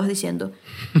que tú estabas diciendo,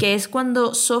 que es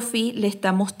cuando Sophie le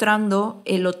está mostrando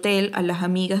el hotel a las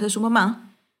amigas de su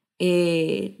mamá.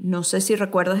 No sé si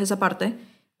recuerdas esa parte,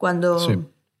 cuando Sí.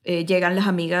 Llegan las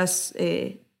amigas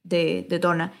de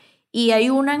Donna. Y hay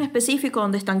una en específico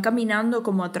donde están caminando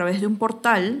como a través de un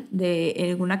portal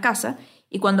en una casa,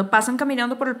 y cuando pasan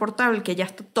caminando por el portal, que ya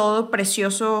está todo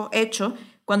precioso hecho,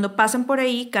 cuando pasan por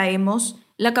ahí caemos,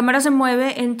 la cámara se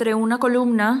mueve entre una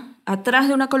columna, atrás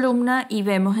de una columna, y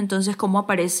vemos entonces cómo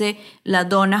aparece la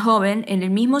Donna joven en el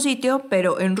mismo sitio,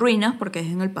 pero en ruinas porque es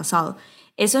en el pasado.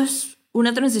 Esa es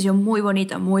una transición muy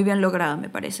bonita, muy bien lograda, me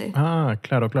parece. Ah,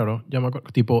 claro. Ya me acuerdo.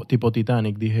 Tipo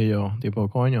Titanic, dije yo. Tipo,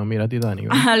 coño, mira Titanic.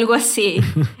 ¿no? Algo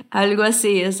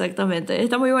así, exactamente.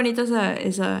 Está muy bonita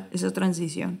esa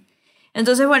transición.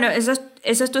 Entonces, bueno, esa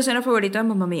es tu escena favorita de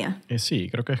Mamma Mía. Sí,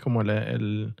 creo que es como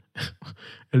el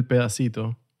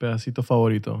pedacito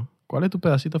favorito. ¿Cuál es tu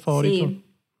pedacito favorito? Sí,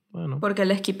 Bueno, porque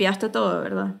le esquipeaste todo,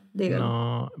 ¿verdad? Dígalo.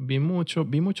 no, vi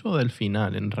mucho del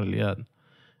final, en realidad.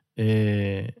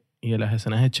 Y de las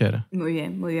escenas de Cher. Muy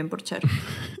bien por Cher.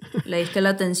 Le diste la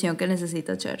atención que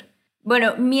necesita Cher.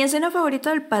 Bueno, mi escena favorita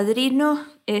del Padrino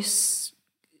es...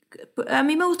 A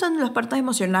mí me gustan las partes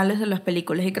emocionales de las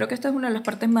películas, y creo que esta es una de las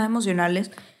partes más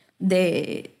emocionales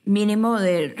mínimo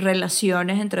de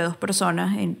relaciones entre dos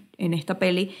personas en esta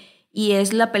peli, y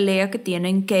es la pelea que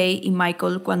tienen Kay y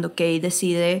Michael cuando Kay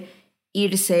decide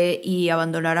irse y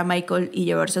abandonar a Michael y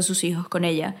llevarse a sus hijos con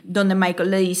ella, donde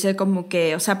Michael le dice como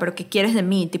que, o sea, pero ¿qué quieres de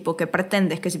mí? Tipo, ¿qué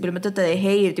pretendes? Que simplemente te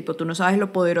deje ir, tipo, tú no sabes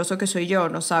lo poderoso que soy yo,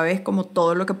 no sabes como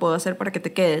todo lo que puedo hacer para que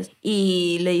te quedes.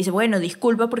 Y le dice, bueno,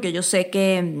 disculpa porque yo sé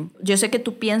que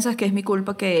tú piensas que es mi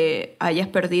culpa que hayas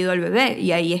perdido al bebé.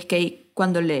 Y ahí es que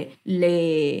cuando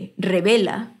le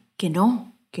revela que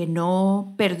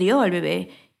no perdió al bebé,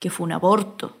 que fue un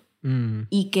aborto.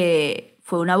 Y que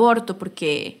fue un aborto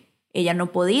porque ella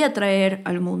no podía traer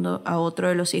al mundo a otro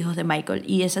de los hijos de Michael.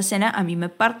 Y esa escena a mí me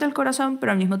parte el corazón,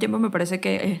 pero al mismo tiempo me parece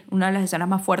que es una de las escenas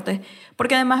más fuertes.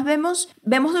 Porque además vemos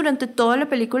durante toda la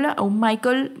película a un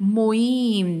Michael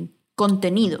muy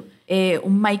contenido.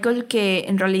 Un Michael que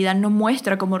en realidad no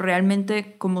muestra como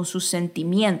realmente como sus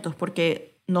sentimientos,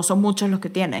 porque no son muchos los que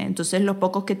tiene. Entonces los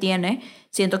pocos que tiene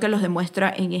siento que los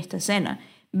demuestra en esta escena.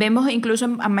 Vemos incluso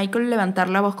a Michael levantar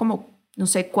la voz como, no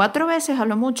sé, 4 veces a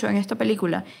lo mucho en esta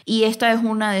película. Y esta es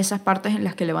una de esas partes en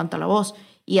las que levanta la voz.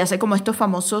 Y hace como estos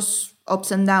famosos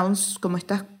ups and downs, como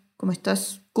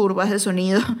estas curvas de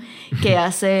sonido que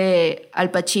hace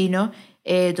Al Pacino,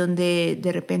 donde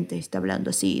de repente está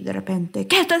hablando así, de repente,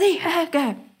 ¿qué te dije?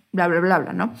 ¿Qué? Bla, bla, bla,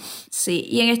 bla, ¿no? Sí,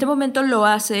 y en este momento lo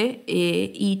hace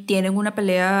y tienen una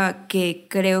pelea que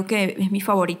creo que es mi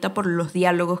favorita por los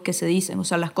diálogos que se dicen. O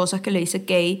sea, las cosas que le dice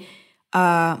Kay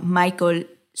a Michael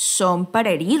son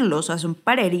para herirlo, o sea, son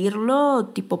para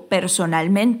herirlo tipo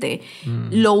personalmente.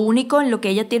 Lo único en lo que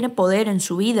ella tiene poder en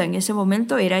su vida en ese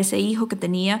momento era ese hijo que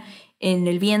tenía en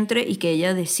el vientre y que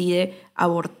ella decide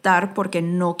abortar porque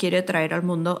no quiere traer al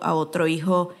mundo a otro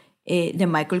hijo de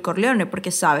Michael Corleone,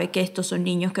 porque sabe que estos son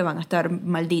niños que van a estar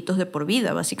malditos de por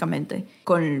vida, básicamente,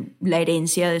 con la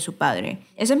herencia de su padre.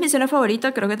 Esa es mi escena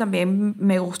favorita. Creo que también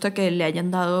me gusta que le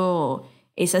hayan dado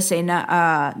esa escena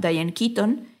a Diane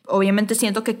Keaton. Obviamente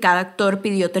siento que cada actor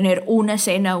pidió tener una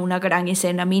escena, una gran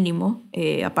escena mínimo,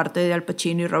 aparte de Al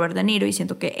Pacino y Robert De Niro, y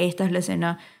siento que esta es la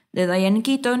escena de Diane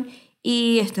Keaton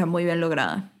y está muy bien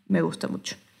lograda. Me gusta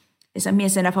mucho. Esa es mi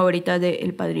escena favorita de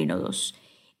El Padrino 2.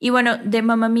 Y bueno, de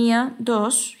Mamma Mía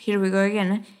 2, Here We Go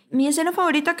Again, mi escena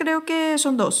favorita creo que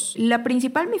son 2. La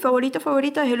principal, mi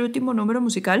favorita es el último número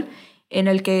musical en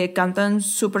el que cantan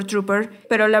Super Trooper,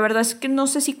 pero la verdad es que no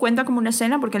sé si cuenta como una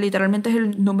escena porque literalmente es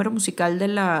el número musical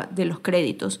de los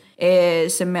créditos.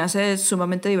 Se me hace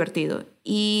sumamente divertido.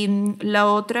 Y la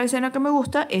otra escena que me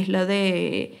gusta es la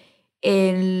de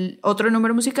el otro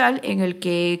número musical en el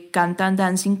que cantan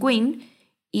Dancing Queen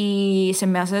y se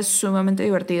me hace sumamente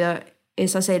divertida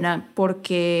esa escena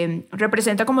porque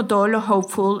representa como todo lo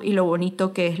hopeful y lo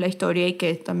bonito que es la historia y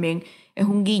que también es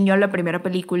un guiño a la primera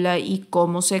película y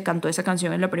cómo se cantó esa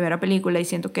canción en la primera película, y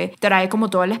siento que trae como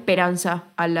toda la esperanza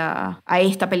a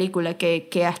esta película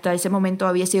que hasta ese momento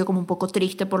había sido como un poco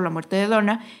triste por la muerte de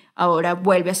Donna, ahora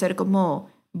vuelve a ser como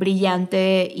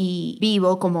brillante y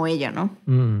vivo como ella, ¿no?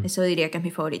 Eso diría que es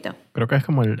mi favorita. Creo que es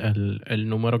como el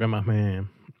número que más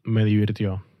me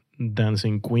divirtió.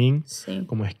 Dancing Queen, sí.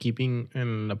 Como skipping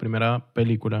en la primera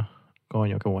película.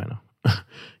 Coño, qué bueno.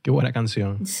 Qué buena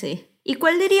canción. Sí. ¿Y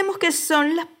cuál diríamos que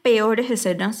son las peores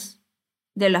escenas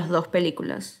de las dos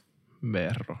películas?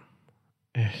 Berro.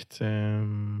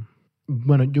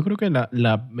 Bueno, yo creo que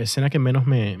la escena que menos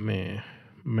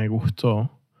me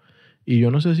gustó, y yo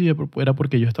no sé si era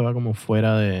porque yo estaba como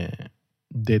fuera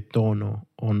de tono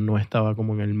o no estaba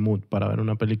como en el mood para ver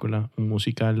una película, un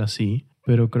musical así,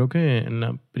 pero creo que en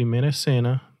la primera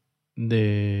escena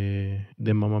de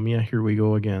Mamma Mía, Here We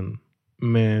Go Again,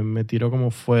 me tiró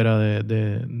como fuera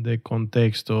de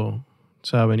contexto. O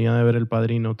sea, venía de ver El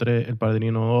Padrino 3, El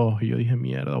Padrino 2, y yo dije,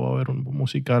 mierda, voy a ver un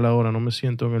musical ahora, no me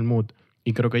siento en el mood.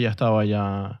 Y creo que ya estaba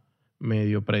ya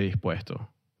medio predispuesto.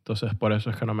 Entonces, por eso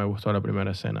es que no me gustó la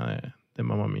primera escena de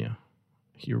Mamma Mía,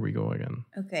 Here We Go Again.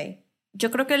 Ok.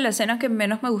 Yo creo que la escena que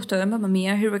menos me gustó de Mamma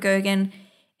Mía, Here We Go Again,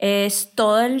 es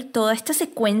toda esta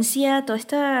secuencia, toda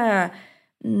esta,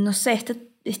 no sé,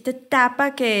 esta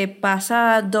etapa que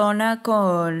pasa Donna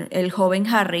con el joven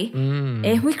Harry.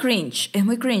 Es muy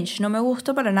cringe, no me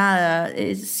gusta para nada.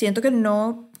 Siento que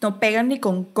no pegan ni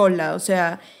con cola, o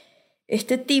sea,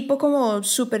 este tipo como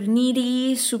súper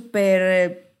needy,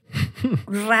 súper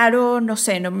raro, no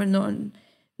sé, no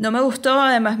me gustó.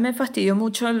 Además me fastidió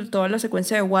mucho toda la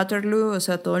secuencia de Waterloo, o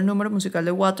sea, todo el número musical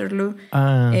de Waterloo.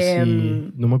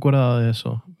 Sí, no me acuerdo de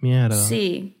eso. Mierda.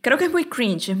 Sí, creo que es muy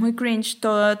cringe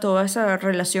toda esa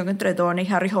relación entre Donna y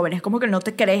Harry joven. Es como que no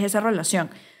te crees esa relación,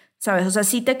 ¿sabes? O sea,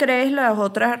 sí te crees las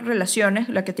otras relaciones,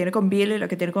 la que tiene con Bill y la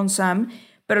que tiene con Sam,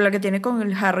 pero la que tiene con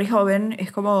el Harry joven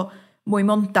es como muy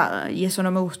montada y eso no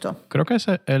me gustó. Creo que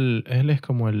él es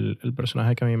como el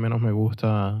personaje que a mí menos me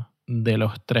gusta de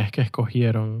los 3 que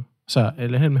escogieron. O sea,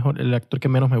 él es el actor que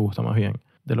menos me gusta más bien.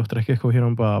 De los tres que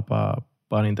escogieron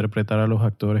para interpretar a los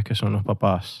actores que son los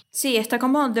papás. Sí, está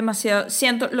como demasiado...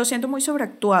 lo siento muy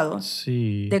sobreactuado.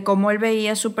 Sí. De cómo él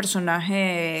veía su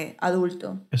personaje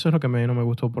adulto. Eso es lo que no me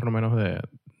gustó por lo menos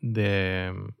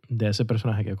de ese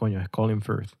personaje que coño es Colin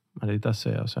Firth. Maldita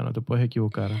sea, o sea, no te puedes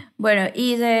equivocar. Bueno,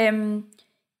 y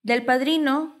del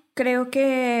Padrino, creo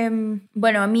que...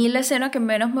 Bueno, a mí la escena que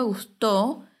menos me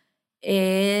gustó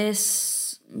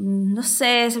es... No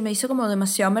sé, se me hizo como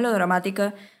demasiado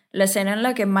melodramática. La escena en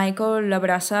la que Michael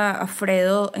abraza a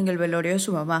Fredo en el velorio de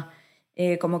su mamá.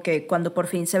 Como que cuando por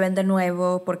fin se ven de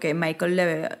nuevo, porque Michael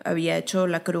le había hecho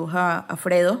la cruz a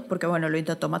Fredo, porque bueno, lo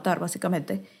intentó matar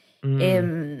básicamente.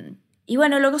 Y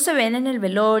bueno, luego se ven en el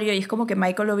velorio y es como que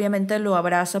Michael obviamente lo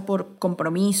abraza por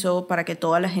compromiso, para que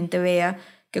toda la gente vea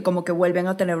que como que vuelven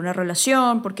a tener una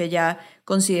relación, porque ya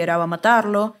consideraba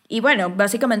matarlo. Y bueno,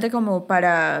 básicamente como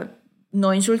para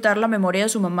no insultar la memoria de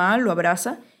su mamá, lo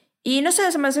abraza. Y no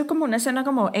sé, se me hace como una escena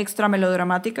como extra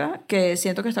melodramática que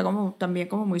siento que está como también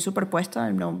como muy superpuesta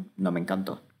y no me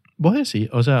encantó. Vos decís,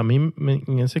 o sea, a mí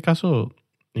en ese caso,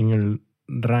 en el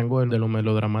rango de lo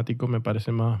melodramático, me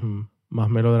parece más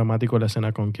melodramático la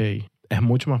escena con Kay. Es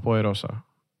mucho más poderosa,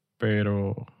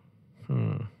 pero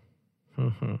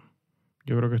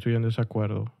yo creo que estoy en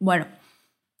desacuerdo. Bueno,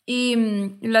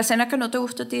 ¿y la escena que no te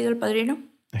gusta a ti del Padrino?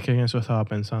 Es que en eso estaba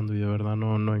pensando y de verdad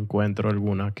no encuentro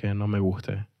alguna que no me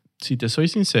guste. Si te soy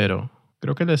sincero,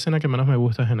 creo que la escena que menos me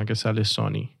gusta es en la que sale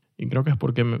Sonny. Y creo que es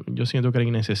porque yo siento que era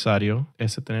innecesario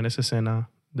tener esa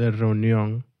escena de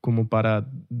reunión como para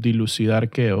dilucidar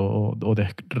qué o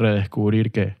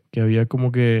redescubrir qué. Que había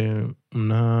como que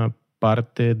una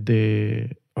parte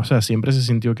de... O sea, siempre se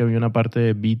sintió que había una parte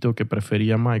de Vito que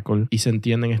prefería a Michael y se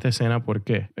entiende en esta escena por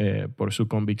qué. Por su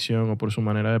convicción o por su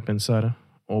manera de pensar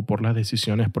o por las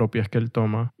decisiones propias que él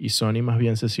toma, y Sonny más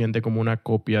bien se siente como una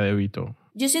copia de Vito.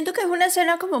 Yo siento que es una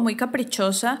escena como muy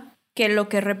caprichosa, que lo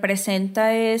que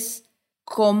representa es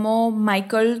cómo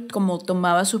Michael como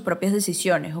tomaba sus propias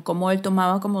decisiones o cómo él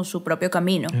tomaba como su propio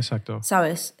camino. Exacto.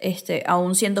 ¿Sabes?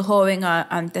 Aún siendo joven,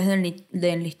 antes de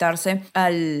enlistarse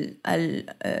al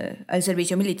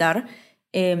servicio militar,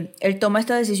 él toma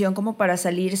esta decisión como para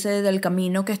salirse del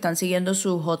camino que están siguiendo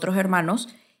sus otros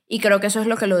hermanos. Y creo que eso es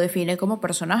lo que lo define como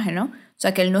personaje, ¿no? O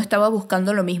sea, que él no estaba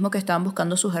buscando lo mismo que estaban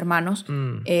buscando sus hermanos,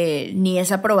 ni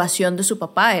esa aprobación de su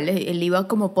papá. Él iba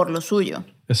como por lo suyo.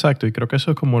 Exacto, y creo que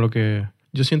eso es como lo que...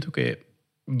 Yo siento que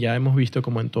ya hemos visto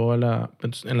como en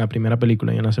la primera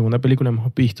película y en la segunda película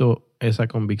hemos visto esa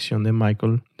convicción de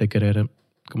Michael de querer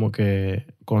como que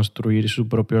construir su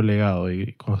propio legado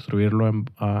y construirlo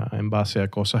en base a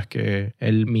cosas que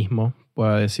él mismo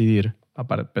pueda decidir, a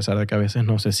pesar de que a veces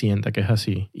no se sienta que es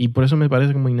así. Y por eso me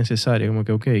parece como innecesario, como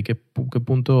que, ok, ¿qué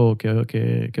punto,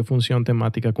 qué función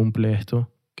temática cumple esto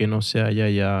que no se haya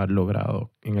ya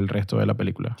logrado en el resto de la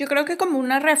película? Yo creo que como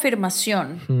una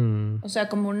reafirmación. O sea,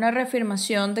 como una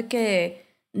reafirmación de que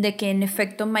en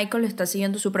efecto Michael está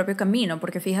siguiendo su propio camino.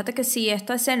 Porque fíjate que si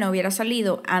esta escena hubiera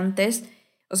salido antes,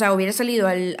 o sea, hubiera salido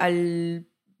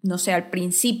no sé, al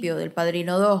principio del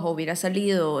Padrino 2 o hubiera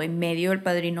salido en medio del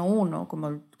Padrino 1,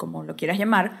 como lo quieras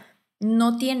llamar,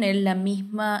 no tiene el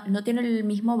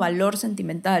mismo valor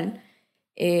sentimental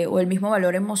o el mismo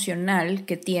valor emocional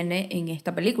que tiene en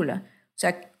esta película. O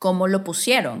sea, cómo lo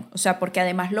pusieron. O sea, porque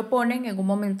además lo ponen en un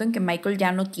momento en que Michael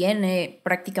ya no tiene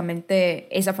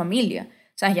prácticamente esa familia.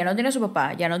 O sea, ya no tiene a su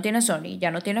papá, ya no tiene a Sonny, ya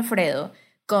no tiene a Fredo.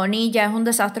 Connie ya es un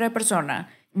desastre de persona.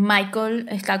 Michael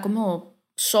está como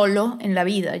solo en la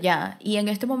vida ya. Y en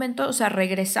este momento, o sea,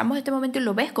 regresamos a este momento y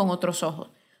lo ves con otros ojos.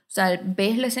 O sea,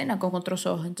 ves la escena con otros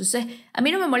ojos. Entonces, a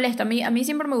mí no me molesta. A mí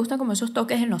siempre me gustan como esos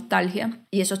toques de nostalgia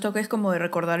y esos toques como de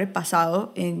recordar el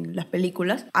pasado en las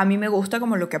películas. A mí me gusta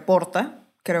como lo que aporta.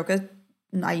 Creo que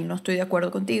ahí no estoy de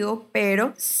acuerdo contigo,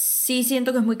 pero sí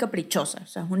siento que es muy caprichosa. O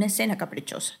sea, es una escena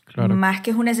caprichosa. Claro. Más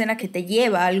que es una escena que te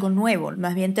lleva a algo nuevo.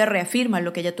 Más bien te reafirma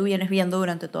lo que ya tú vienes viendo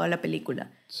durante toda la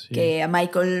película. Sí. Que a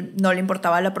Michael no le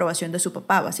importaba la aprobación de su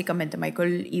papá. Básicamente,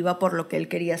 Michael iba por lo que él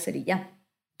quería hacer y ya.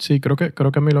 Sí, creo que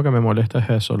a mí lo que me molesta es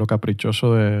eso, lo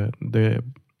caprichoso de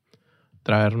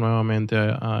traer nuevamente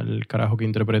al carajo que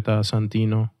interpreta a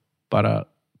Santino para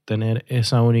tener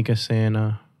esa única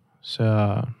escena. O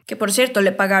sea... Que por cierto,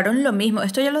 le pagaron lo mismo,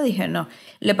 esto ya lo dije, no,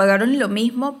 le pagaron lo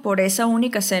mismo por esa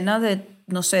única escena de,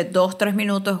 no sé, 2-3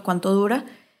 minutos, ¿cuánto dura?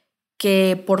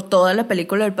 Que por toda la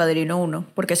película del Padrino 1,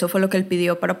 porque eso fue lo que él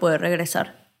pidió para poder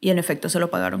regresar, y en efecto se lo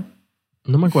pagaron.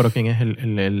 No me acuerdo quién es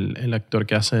el actor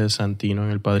que hace de Santino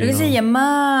en El Padrino. Creo que se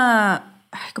llama...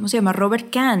 ¿Cómo se llama? Robert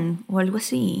Caan o algo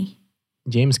así.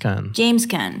 James Caan. James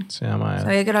Caan. Se llama él.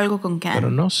 Sabía que era algo con Caan.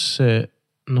 Pero no sé...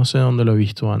 no sé dónde lo he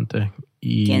visto antes.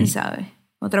 Y ¿Quién sabe?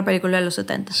 Otra película de los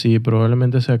 70. sí,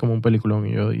 probablemente sea como un peliculón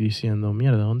y yo diciendo,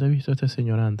 mierda, ¿dónde he visto a este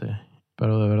señor antes?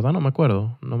 Pero de verdad no me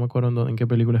acuerdo. No me acuerdo en qué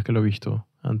película es que lo he visto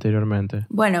anteriormente.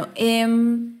 Bueno,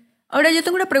 ahora yo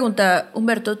tengo una pregunta,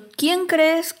 Humberto. ¿Quién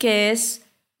crees que es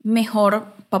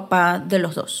mejor papá de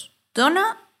los dos?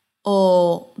 ¿Donna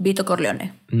o Vito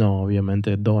Corleone? No,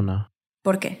 obviamente Donna.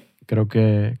 ¿Por qué? Creo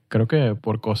que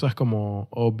por cosas como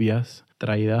obvias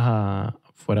traídas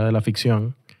fuera de la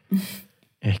ficción,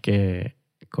 es que,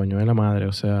 coño de la madre,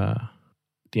 o sea,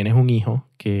 tienes un hijo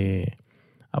que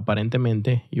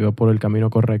aparentemente iba por el camino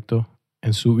correcto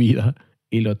en su vida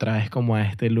y lo traes como a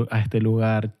este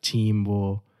lugar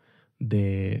chimbo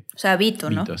de... O sea, Vito,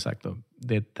 ¿no? Vito, exacto.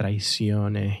 De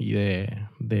traiciones y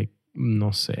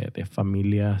no sé, de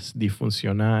familias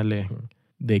disfuncionales,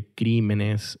 de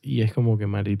crímenes. Y es como que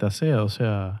maldita sea, o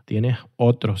sea, tienes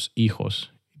otros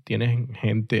hijos, tienes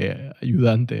gente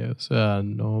ayudante, o sea,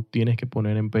 no tienes que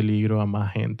poner en peligro a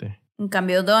más gente. En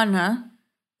cambio, Donna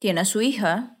tiene a su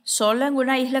hija sola en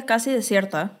una isla casi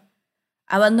desierta,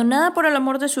 abandonada por el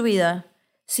amor de su vida,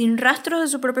 sin rastros de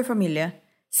su propia familia,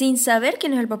 sin saber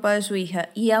quién es el papá de su hija,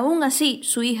 y aún así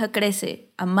su hija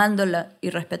crece amándola y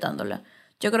respetándola.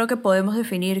 Yo creo que podemos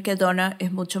definir que Donna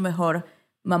es mucho mejor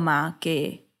mamá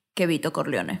que Vito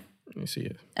Corleone. Sí,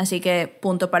 Así que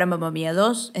punto para Mamma Mía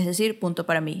 2, es decir, punto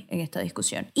para mí en esta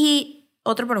discusión. Y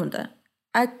otra pregunta,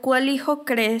 ¿a cuál hijo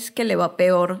crees que le va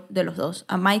peor de los dos?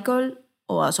 ¿A Michael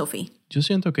o a Sophie? yo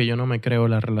siento que yo no me creo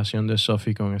la relación de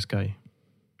Sophie con Sky.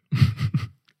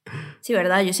 Sí,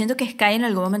 ¿verdad? Yo siento que Sky en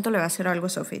algún momento le va a hacer algo a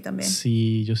Sophie también.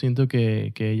 Sí, yo siento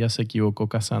que ella se equivocó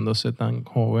casándose tan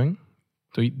joven.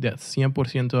 Estoy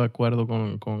 100% de acuerdo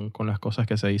con las cosas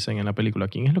que se dicen en la película.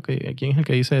 ¿Quién es el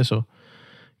que dice eso?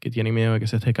 Que tiene miedo de que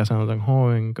se esté casando tan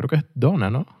joven. Creo que es Donna,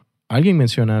 ¿no? Alguien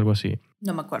menciona algo así.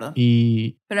 No me acuerdo.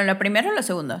 Y ¿Pero en la primera o en la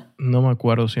segunda? no me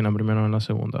acuerdo si en la primera o en la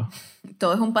segunda.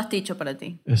 Todo es un pasticho para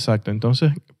ti. Exacto.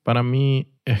 Entonces, para mí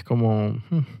es como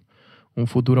un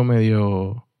futuro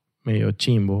medio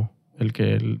chimbo el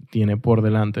que él tiene por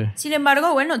delante. Sin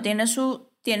embargo, bueno, tiene su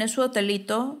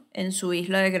hotelito en su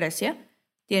isla de Grecia.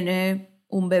 Tiene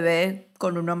un bebé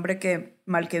con un hombre que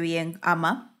mal que bien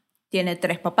ama. Tiene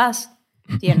 3 papás.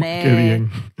 Tiene, Qué bien.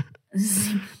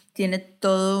 Sí, tiene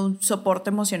todo un soporte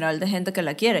emocional de gente que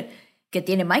la quiere. Que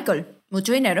tiene Michael.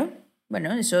 Mucho dinero.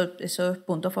 Bueno, eso es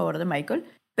punto a favor de Michael.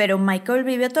 Pero Michael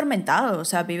vive atormentado, o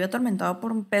sea, vive atormentado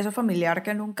por un peso familiar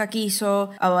que nunca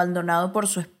quiso, abandonado por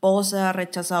su esposa,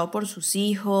 rechazado por sus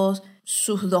hijos,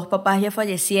 sus 2 papás ya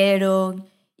fallecieron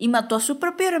y mató a su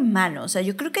propio hermano. O sea,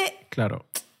 yo Claro.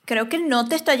 creo que no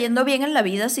te está yendo bien en la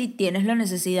vida si tienes la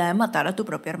necesidad de matar a tu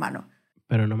propio hermano.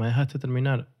 Pero no me dejaste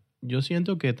terminar. Yo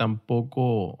siento que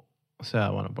tampoco, o sea,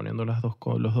 bueno, poniendo los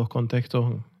dos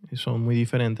contextos son muy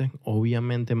diferentes.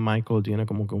 Obviamente Michael tiene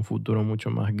como que un futuro mucho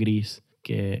más gris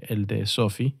que el de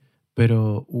Sophie,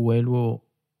 pero vuelvo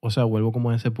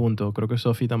como a ese punto. Creo que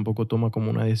Sophie tampoco toma como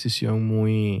una decisión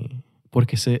muy...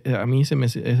 Porque a mí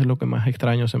es lo que más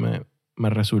extraño me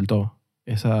resultó,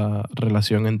 esa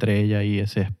relación entre ella y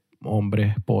ese hombre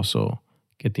esposo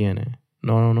que tiene.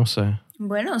 No sé.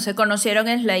 Bueno, se conocieron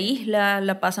en la isla,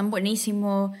 la pasan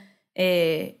buenísimo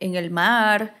en el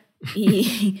mar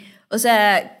y, o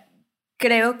sea,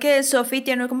 creo que Sophie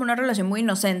tiene como una relación muy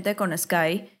inocente con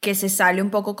Sky, que se sale un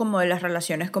poco como de las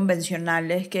relaciones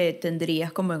convencionales que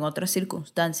tendrías como en otras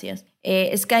circunstancias.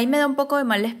 Sky me da un poco de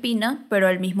mala espina, pero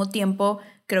al mismo tiempo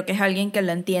creo que es alguien que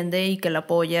la entiende y que la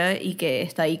apoya y que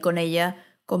está ahí con ella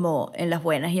como en las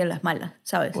buenas y en las malas,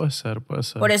 ¿sabes? Puede ser.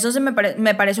 Por eso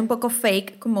me parece un poco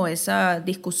fake como esa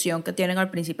discusión que tienen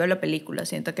al principio de la película.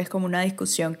 Siento que es como una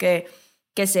discusión que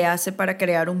se hace para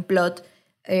crear un plot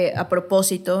a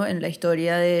propósito en la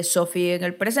historia de Sophie en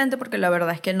el presente, porque la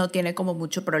verdad es que no tiene como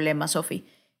mucho problema Sophie.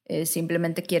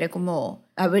 Simplemente quiere como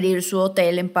abrir su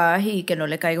hotel en paz y que no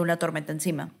le caiga una tormenta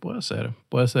encima. Puede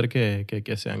ser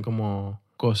que sean como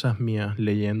cosas mías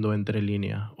leyendo entre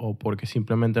líneas o porque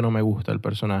simplemente no me gusta el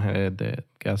personaje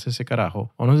que hace ese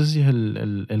carajo. O no sé si es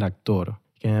el actor,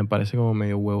 que me parece como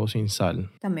medio huevo sin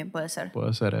sal. También puede ser.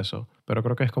 Puede ser eso. Pero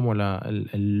creo que es como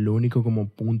el único como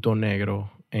punto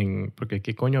negro porque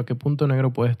 ¿qué punto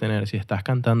negro puedes tener si estás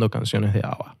cantando canciones de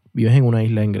ABBA? Vives en una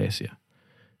isla en Grecia.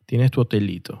 Tienes tu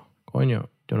hotelito. Coño,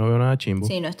 yo no veo nada chimbo.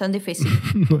 Sí, no es tan difícil.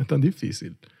 No es tan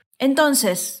difícil.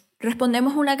 Entonces,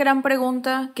 respondemos una gran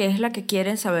pregunta que es la que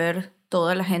quieren saber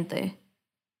toda la gente.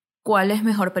 ¿Cuál es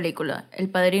mejor película? ¿El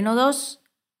Padrino 2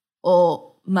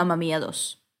 o Mamma Mía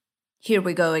 2? Here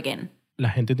we go again. La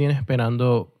gente tiene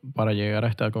esperando para llegar a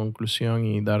esta conclusión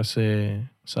y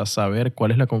saber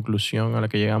cuál es la conclusión a la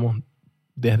que llegamos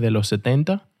desde los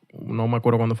 70 no me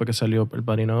acuerdo cuándo fue que salió El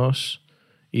Padrino 2,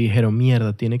 y dijeron,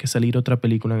 mierda, tiene que salir otra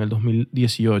película en el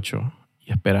 2018.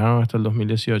 Y esperaron hasta el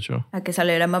 2018. A que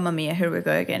saliera Mamma Mía, Here We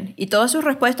Go Again. Y todas sus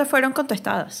respuestas fueron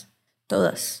contestadas.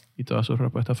 Todas. Y todas sus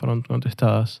respuestas fueron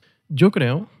contestadas. Yo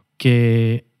creo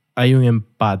que hay un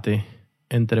empate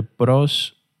entre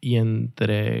pros y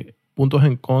entre puntos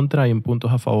en contra y en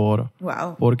puntos a favor.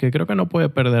 Wow. Porque creo que no puede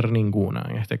perder ninguna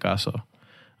en este caso.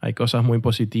 Hay cosas muy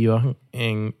positivas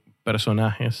en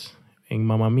personajes en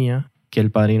Mamma Mía que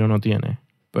El Padrino no tiene.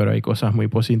 Pero hay cosas muy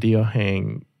positivas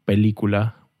en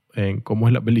película, en cómo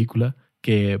es la película,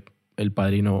 que El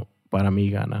Padrino para mí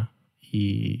gana.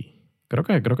 Y creo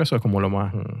que eso es como lo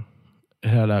más...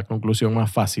 es la conclusión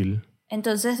más fácil.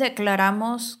 Entonces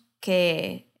declaramos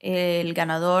que el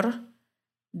ganador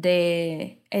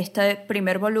de este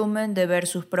primer volumen de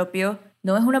Versus Propio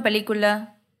no es una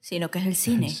película, sino que es el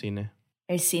cine. El cine.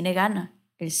 El cine gana.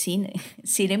 El cine.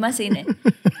 Cine más cine.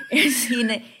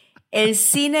 El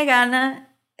cine gana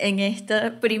en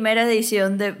esta primera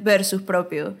edición de Versus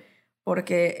Propio,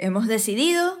 porque hemos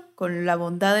decidido, con la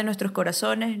bondad de nuestros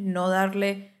corazones, no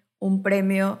darle un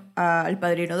premio al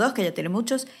Padrino 2, que ya tiene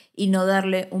muchos, y no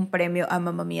darle un premio a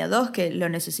Mamma Mía 2, que lo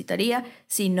necesitaría,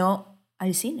 sino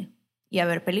al cine y a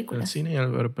ver películas. El cine y a ver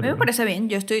A mí películas. me parece bien.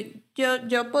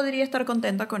 Yo podría estar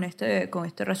contenta con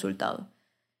este resultado.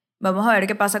 Vamos a ver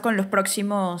qué pasa con los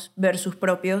próximos Versus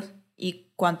Propios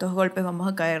y cuántos golpes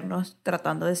vamos a caernos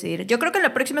tratando de decidir. Yo creo que en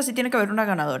la próxima sí tiene que haber una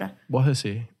ganadora. Vos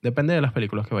decís, depende de las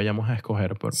películas que vayamos a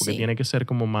escoger, porque Sí. tiene que ser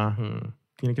como más...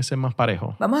 tiene que ser más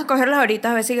parejo. Vamos a escogerlas ahorita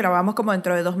a ver si grabamos como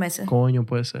dentro de 2 meses. Coño,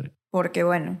 puede ser. Porque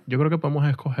bueno, Yo creo que podemos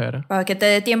escoger... para que te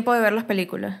dé tiempo de ver las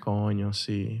películas. Coño,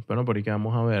 sí. Bueno, porque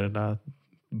vamos a ver las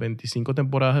 25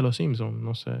 temporadas de Los Simpsons.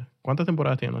 No sé. ¿Cuántas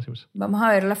temporadas tienen Los Simpsons? Vamos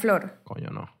a ver La Flor. Coño,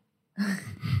 no.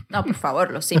 No, por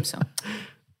favor, Los Simpsons.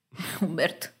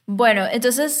 Humberto. Bueno,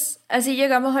 entonces así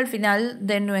llegamos al final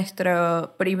de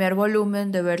nuestro primer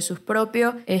volumen de Versus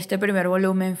Propio. Este primer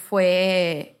volumen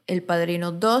fue El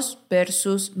Padrino 2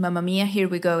 versus Mamma Mía, Here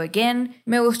We Go Again.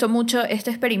 Me gustó mucho este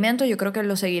experimento. Yo creo que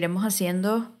lo seguiremos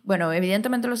haciendo. Bueno,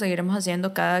 evidentemente lo seguiremos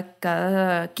haciendo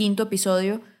cada quinto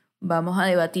episodio. Vamos a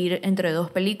debatir entre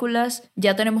 2 películas.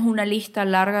 Ya tenemos una lista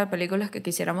larga de películas que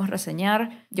quisiéramos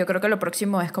reseñar. Yo creo que lo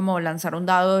próximo es como lanzar un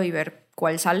dado y ver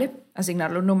cuál sale,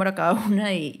 asignarle un número a cada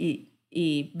una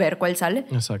y ver cuál sale.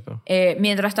 Exacto.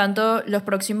 Mientras tanto, los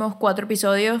próximos 4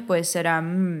 episodios pues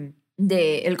serán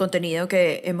del contenido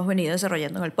que hemos venido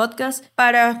desarrollando en el podcast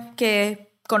para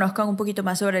que conozcan un poquito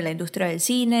más sobre la industria del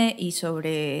cine y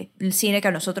sobre el cine que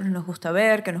a nosotros nos gusta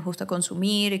ver, que nos gusta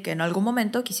consumir y que en algún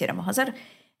momento quisiéramos hacer.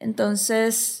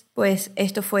 Entonces, pues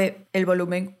esto fue el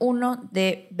volumen 1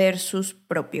 de Versus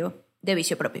Propio, de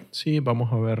Vicio Propio. Sí,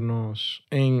 vamos a vernos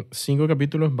en 5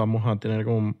 capítulos. Vamos a tener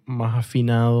como más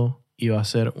afinado y va a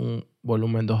ser un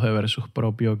volumen 2 de Versus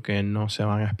Propio que no se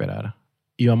van a esperar.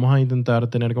 Y vamos a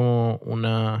intentar tener como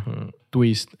una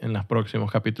twist en los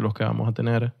próximos capítulos que vamos a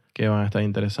tener, que van a estar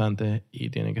interesantes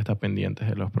y tienen que estar pendientes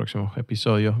de los próximos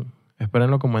episodios.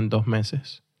 Espérenlo como en 2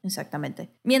 meses.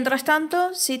 Exactamente. Mientras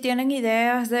tanto, si tienen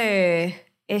ideas de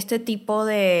este tipo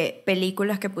de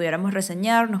películas que pudiéramos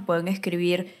reseñar, nos pueden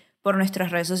escribir por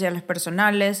nuestras redes sociales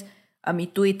personales, a mi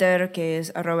Twitter, que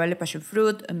es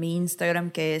 @lepassionfruit, a mi Instagram,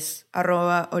 que es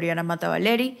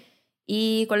 @orianamatabaleri.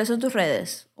 ¿Y cuáles son tus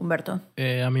redes, Humberto?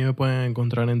 A mí me pueden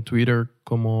encontrar en Twitter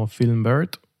como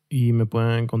Filmbert y me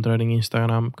pueden encontrar en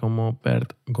Instagram como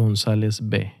Bert González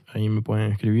B. Ahí me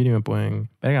pueden escribir y me pueden...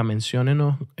 Verga,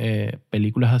 menciónenos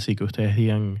películas así que ustedes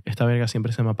digan, esta verga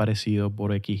siempre se me ha parecido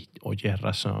por X o Y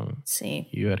razón. Sí.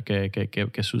 Y ver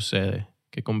qué sucede,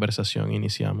 qué conversación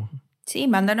iniciamos. Sí,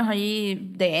 mándanos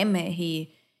allí DMs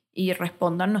y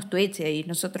respóndanos tweets y ahí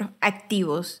nosotros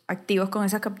activos con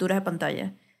esas capturas de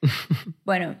pantalla.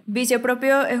 Bueno, Vicio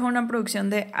Propio es una producción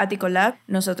de Attico Lab.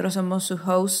 Nosotros somos sus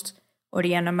hosts,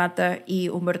 Oriana Mata y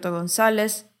Humberto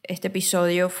González. Este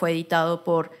episodio fue editado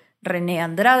por René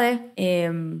Andrade.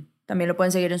 También lo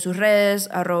pueden seguir en sus redes,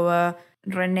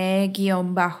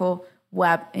 @René_Wab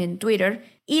en Twitter.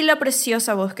 Y la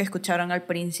preciosa voz que escucharon al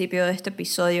principio de este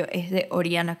episodio es de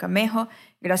Oriana Camejo.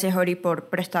 Gracias, Ori, por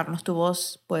prestarnos tu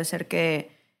voz. Puede ser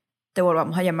que te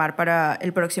volvamos a llamar para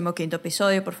el próximo 5º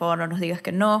episodio. Por favor, no nos digas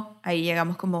que no. Ahí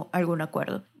llegamos como a algún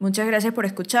acuerdo. Muchas gracias por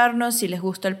escucharnos. Si les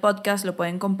gusta el podcast, lo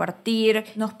pueden compartir.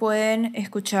 Nos pueden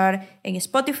escuchar en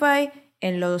Spotify,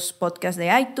 en los podcasts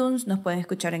de iTunes. Nos pueden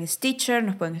escuchar en Stitcher.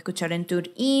 Nos pueden escuchar en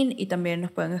TuneIn. Y también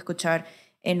nos pueden escuchar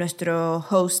en nuestro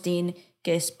hosting,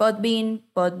 que es Podbean.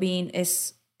 Podbean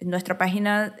es nuestra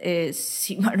página,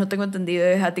 si mal no tengo entendido,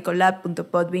 es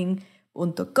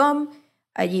atticolab.podbean.com.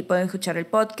 Allí pueden escuchar el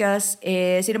podcast.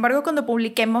 Sin embargo, cuando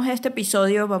publiquemos este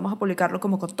episodio, vamos a publicarlo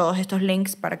como con todos estos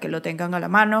links para que lo tengan a la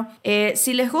mano.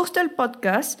 Si les gusta el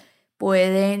podcast,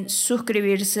 pueden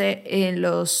suscribirse en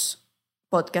los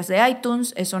podcasts de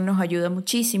iTunes. Eso nos ayuda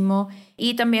muchísimo.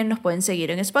 Y también nos pueden seguir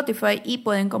en Spotify y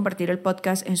pueden compartir el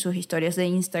podcast en sus historias de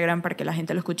Instagram para que la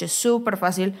gente lo escuche súper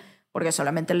fácil, porque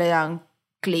solamente le dan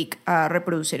clic a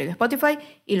reproducir en Spotify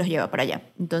y los lleva para allá.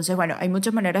 Entonces, bueno, hay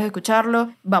muchas maneras de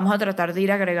escucharlo. Vamos a tratar de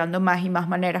ir agregando más y más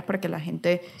maneras para que la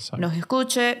gente nos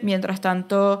escuche. Mientras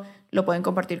tanto, lo pueden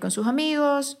compartir con sus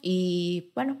amigos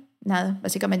y, bueno, nada,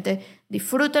 básicamente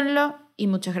disfrútenlo y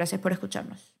muchas gracias por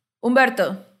escucharnos.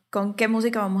 Humberto, ¿con qué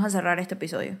música vamos a cerrar este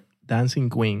episodio? Dancing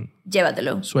Queen.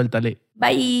 Llévatelo. Suéltale.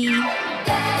 Bye.